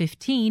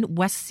 5415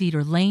 West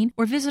Cedar Lane,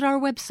 or visit our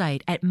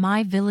website at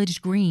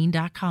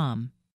myvillagegreen.com.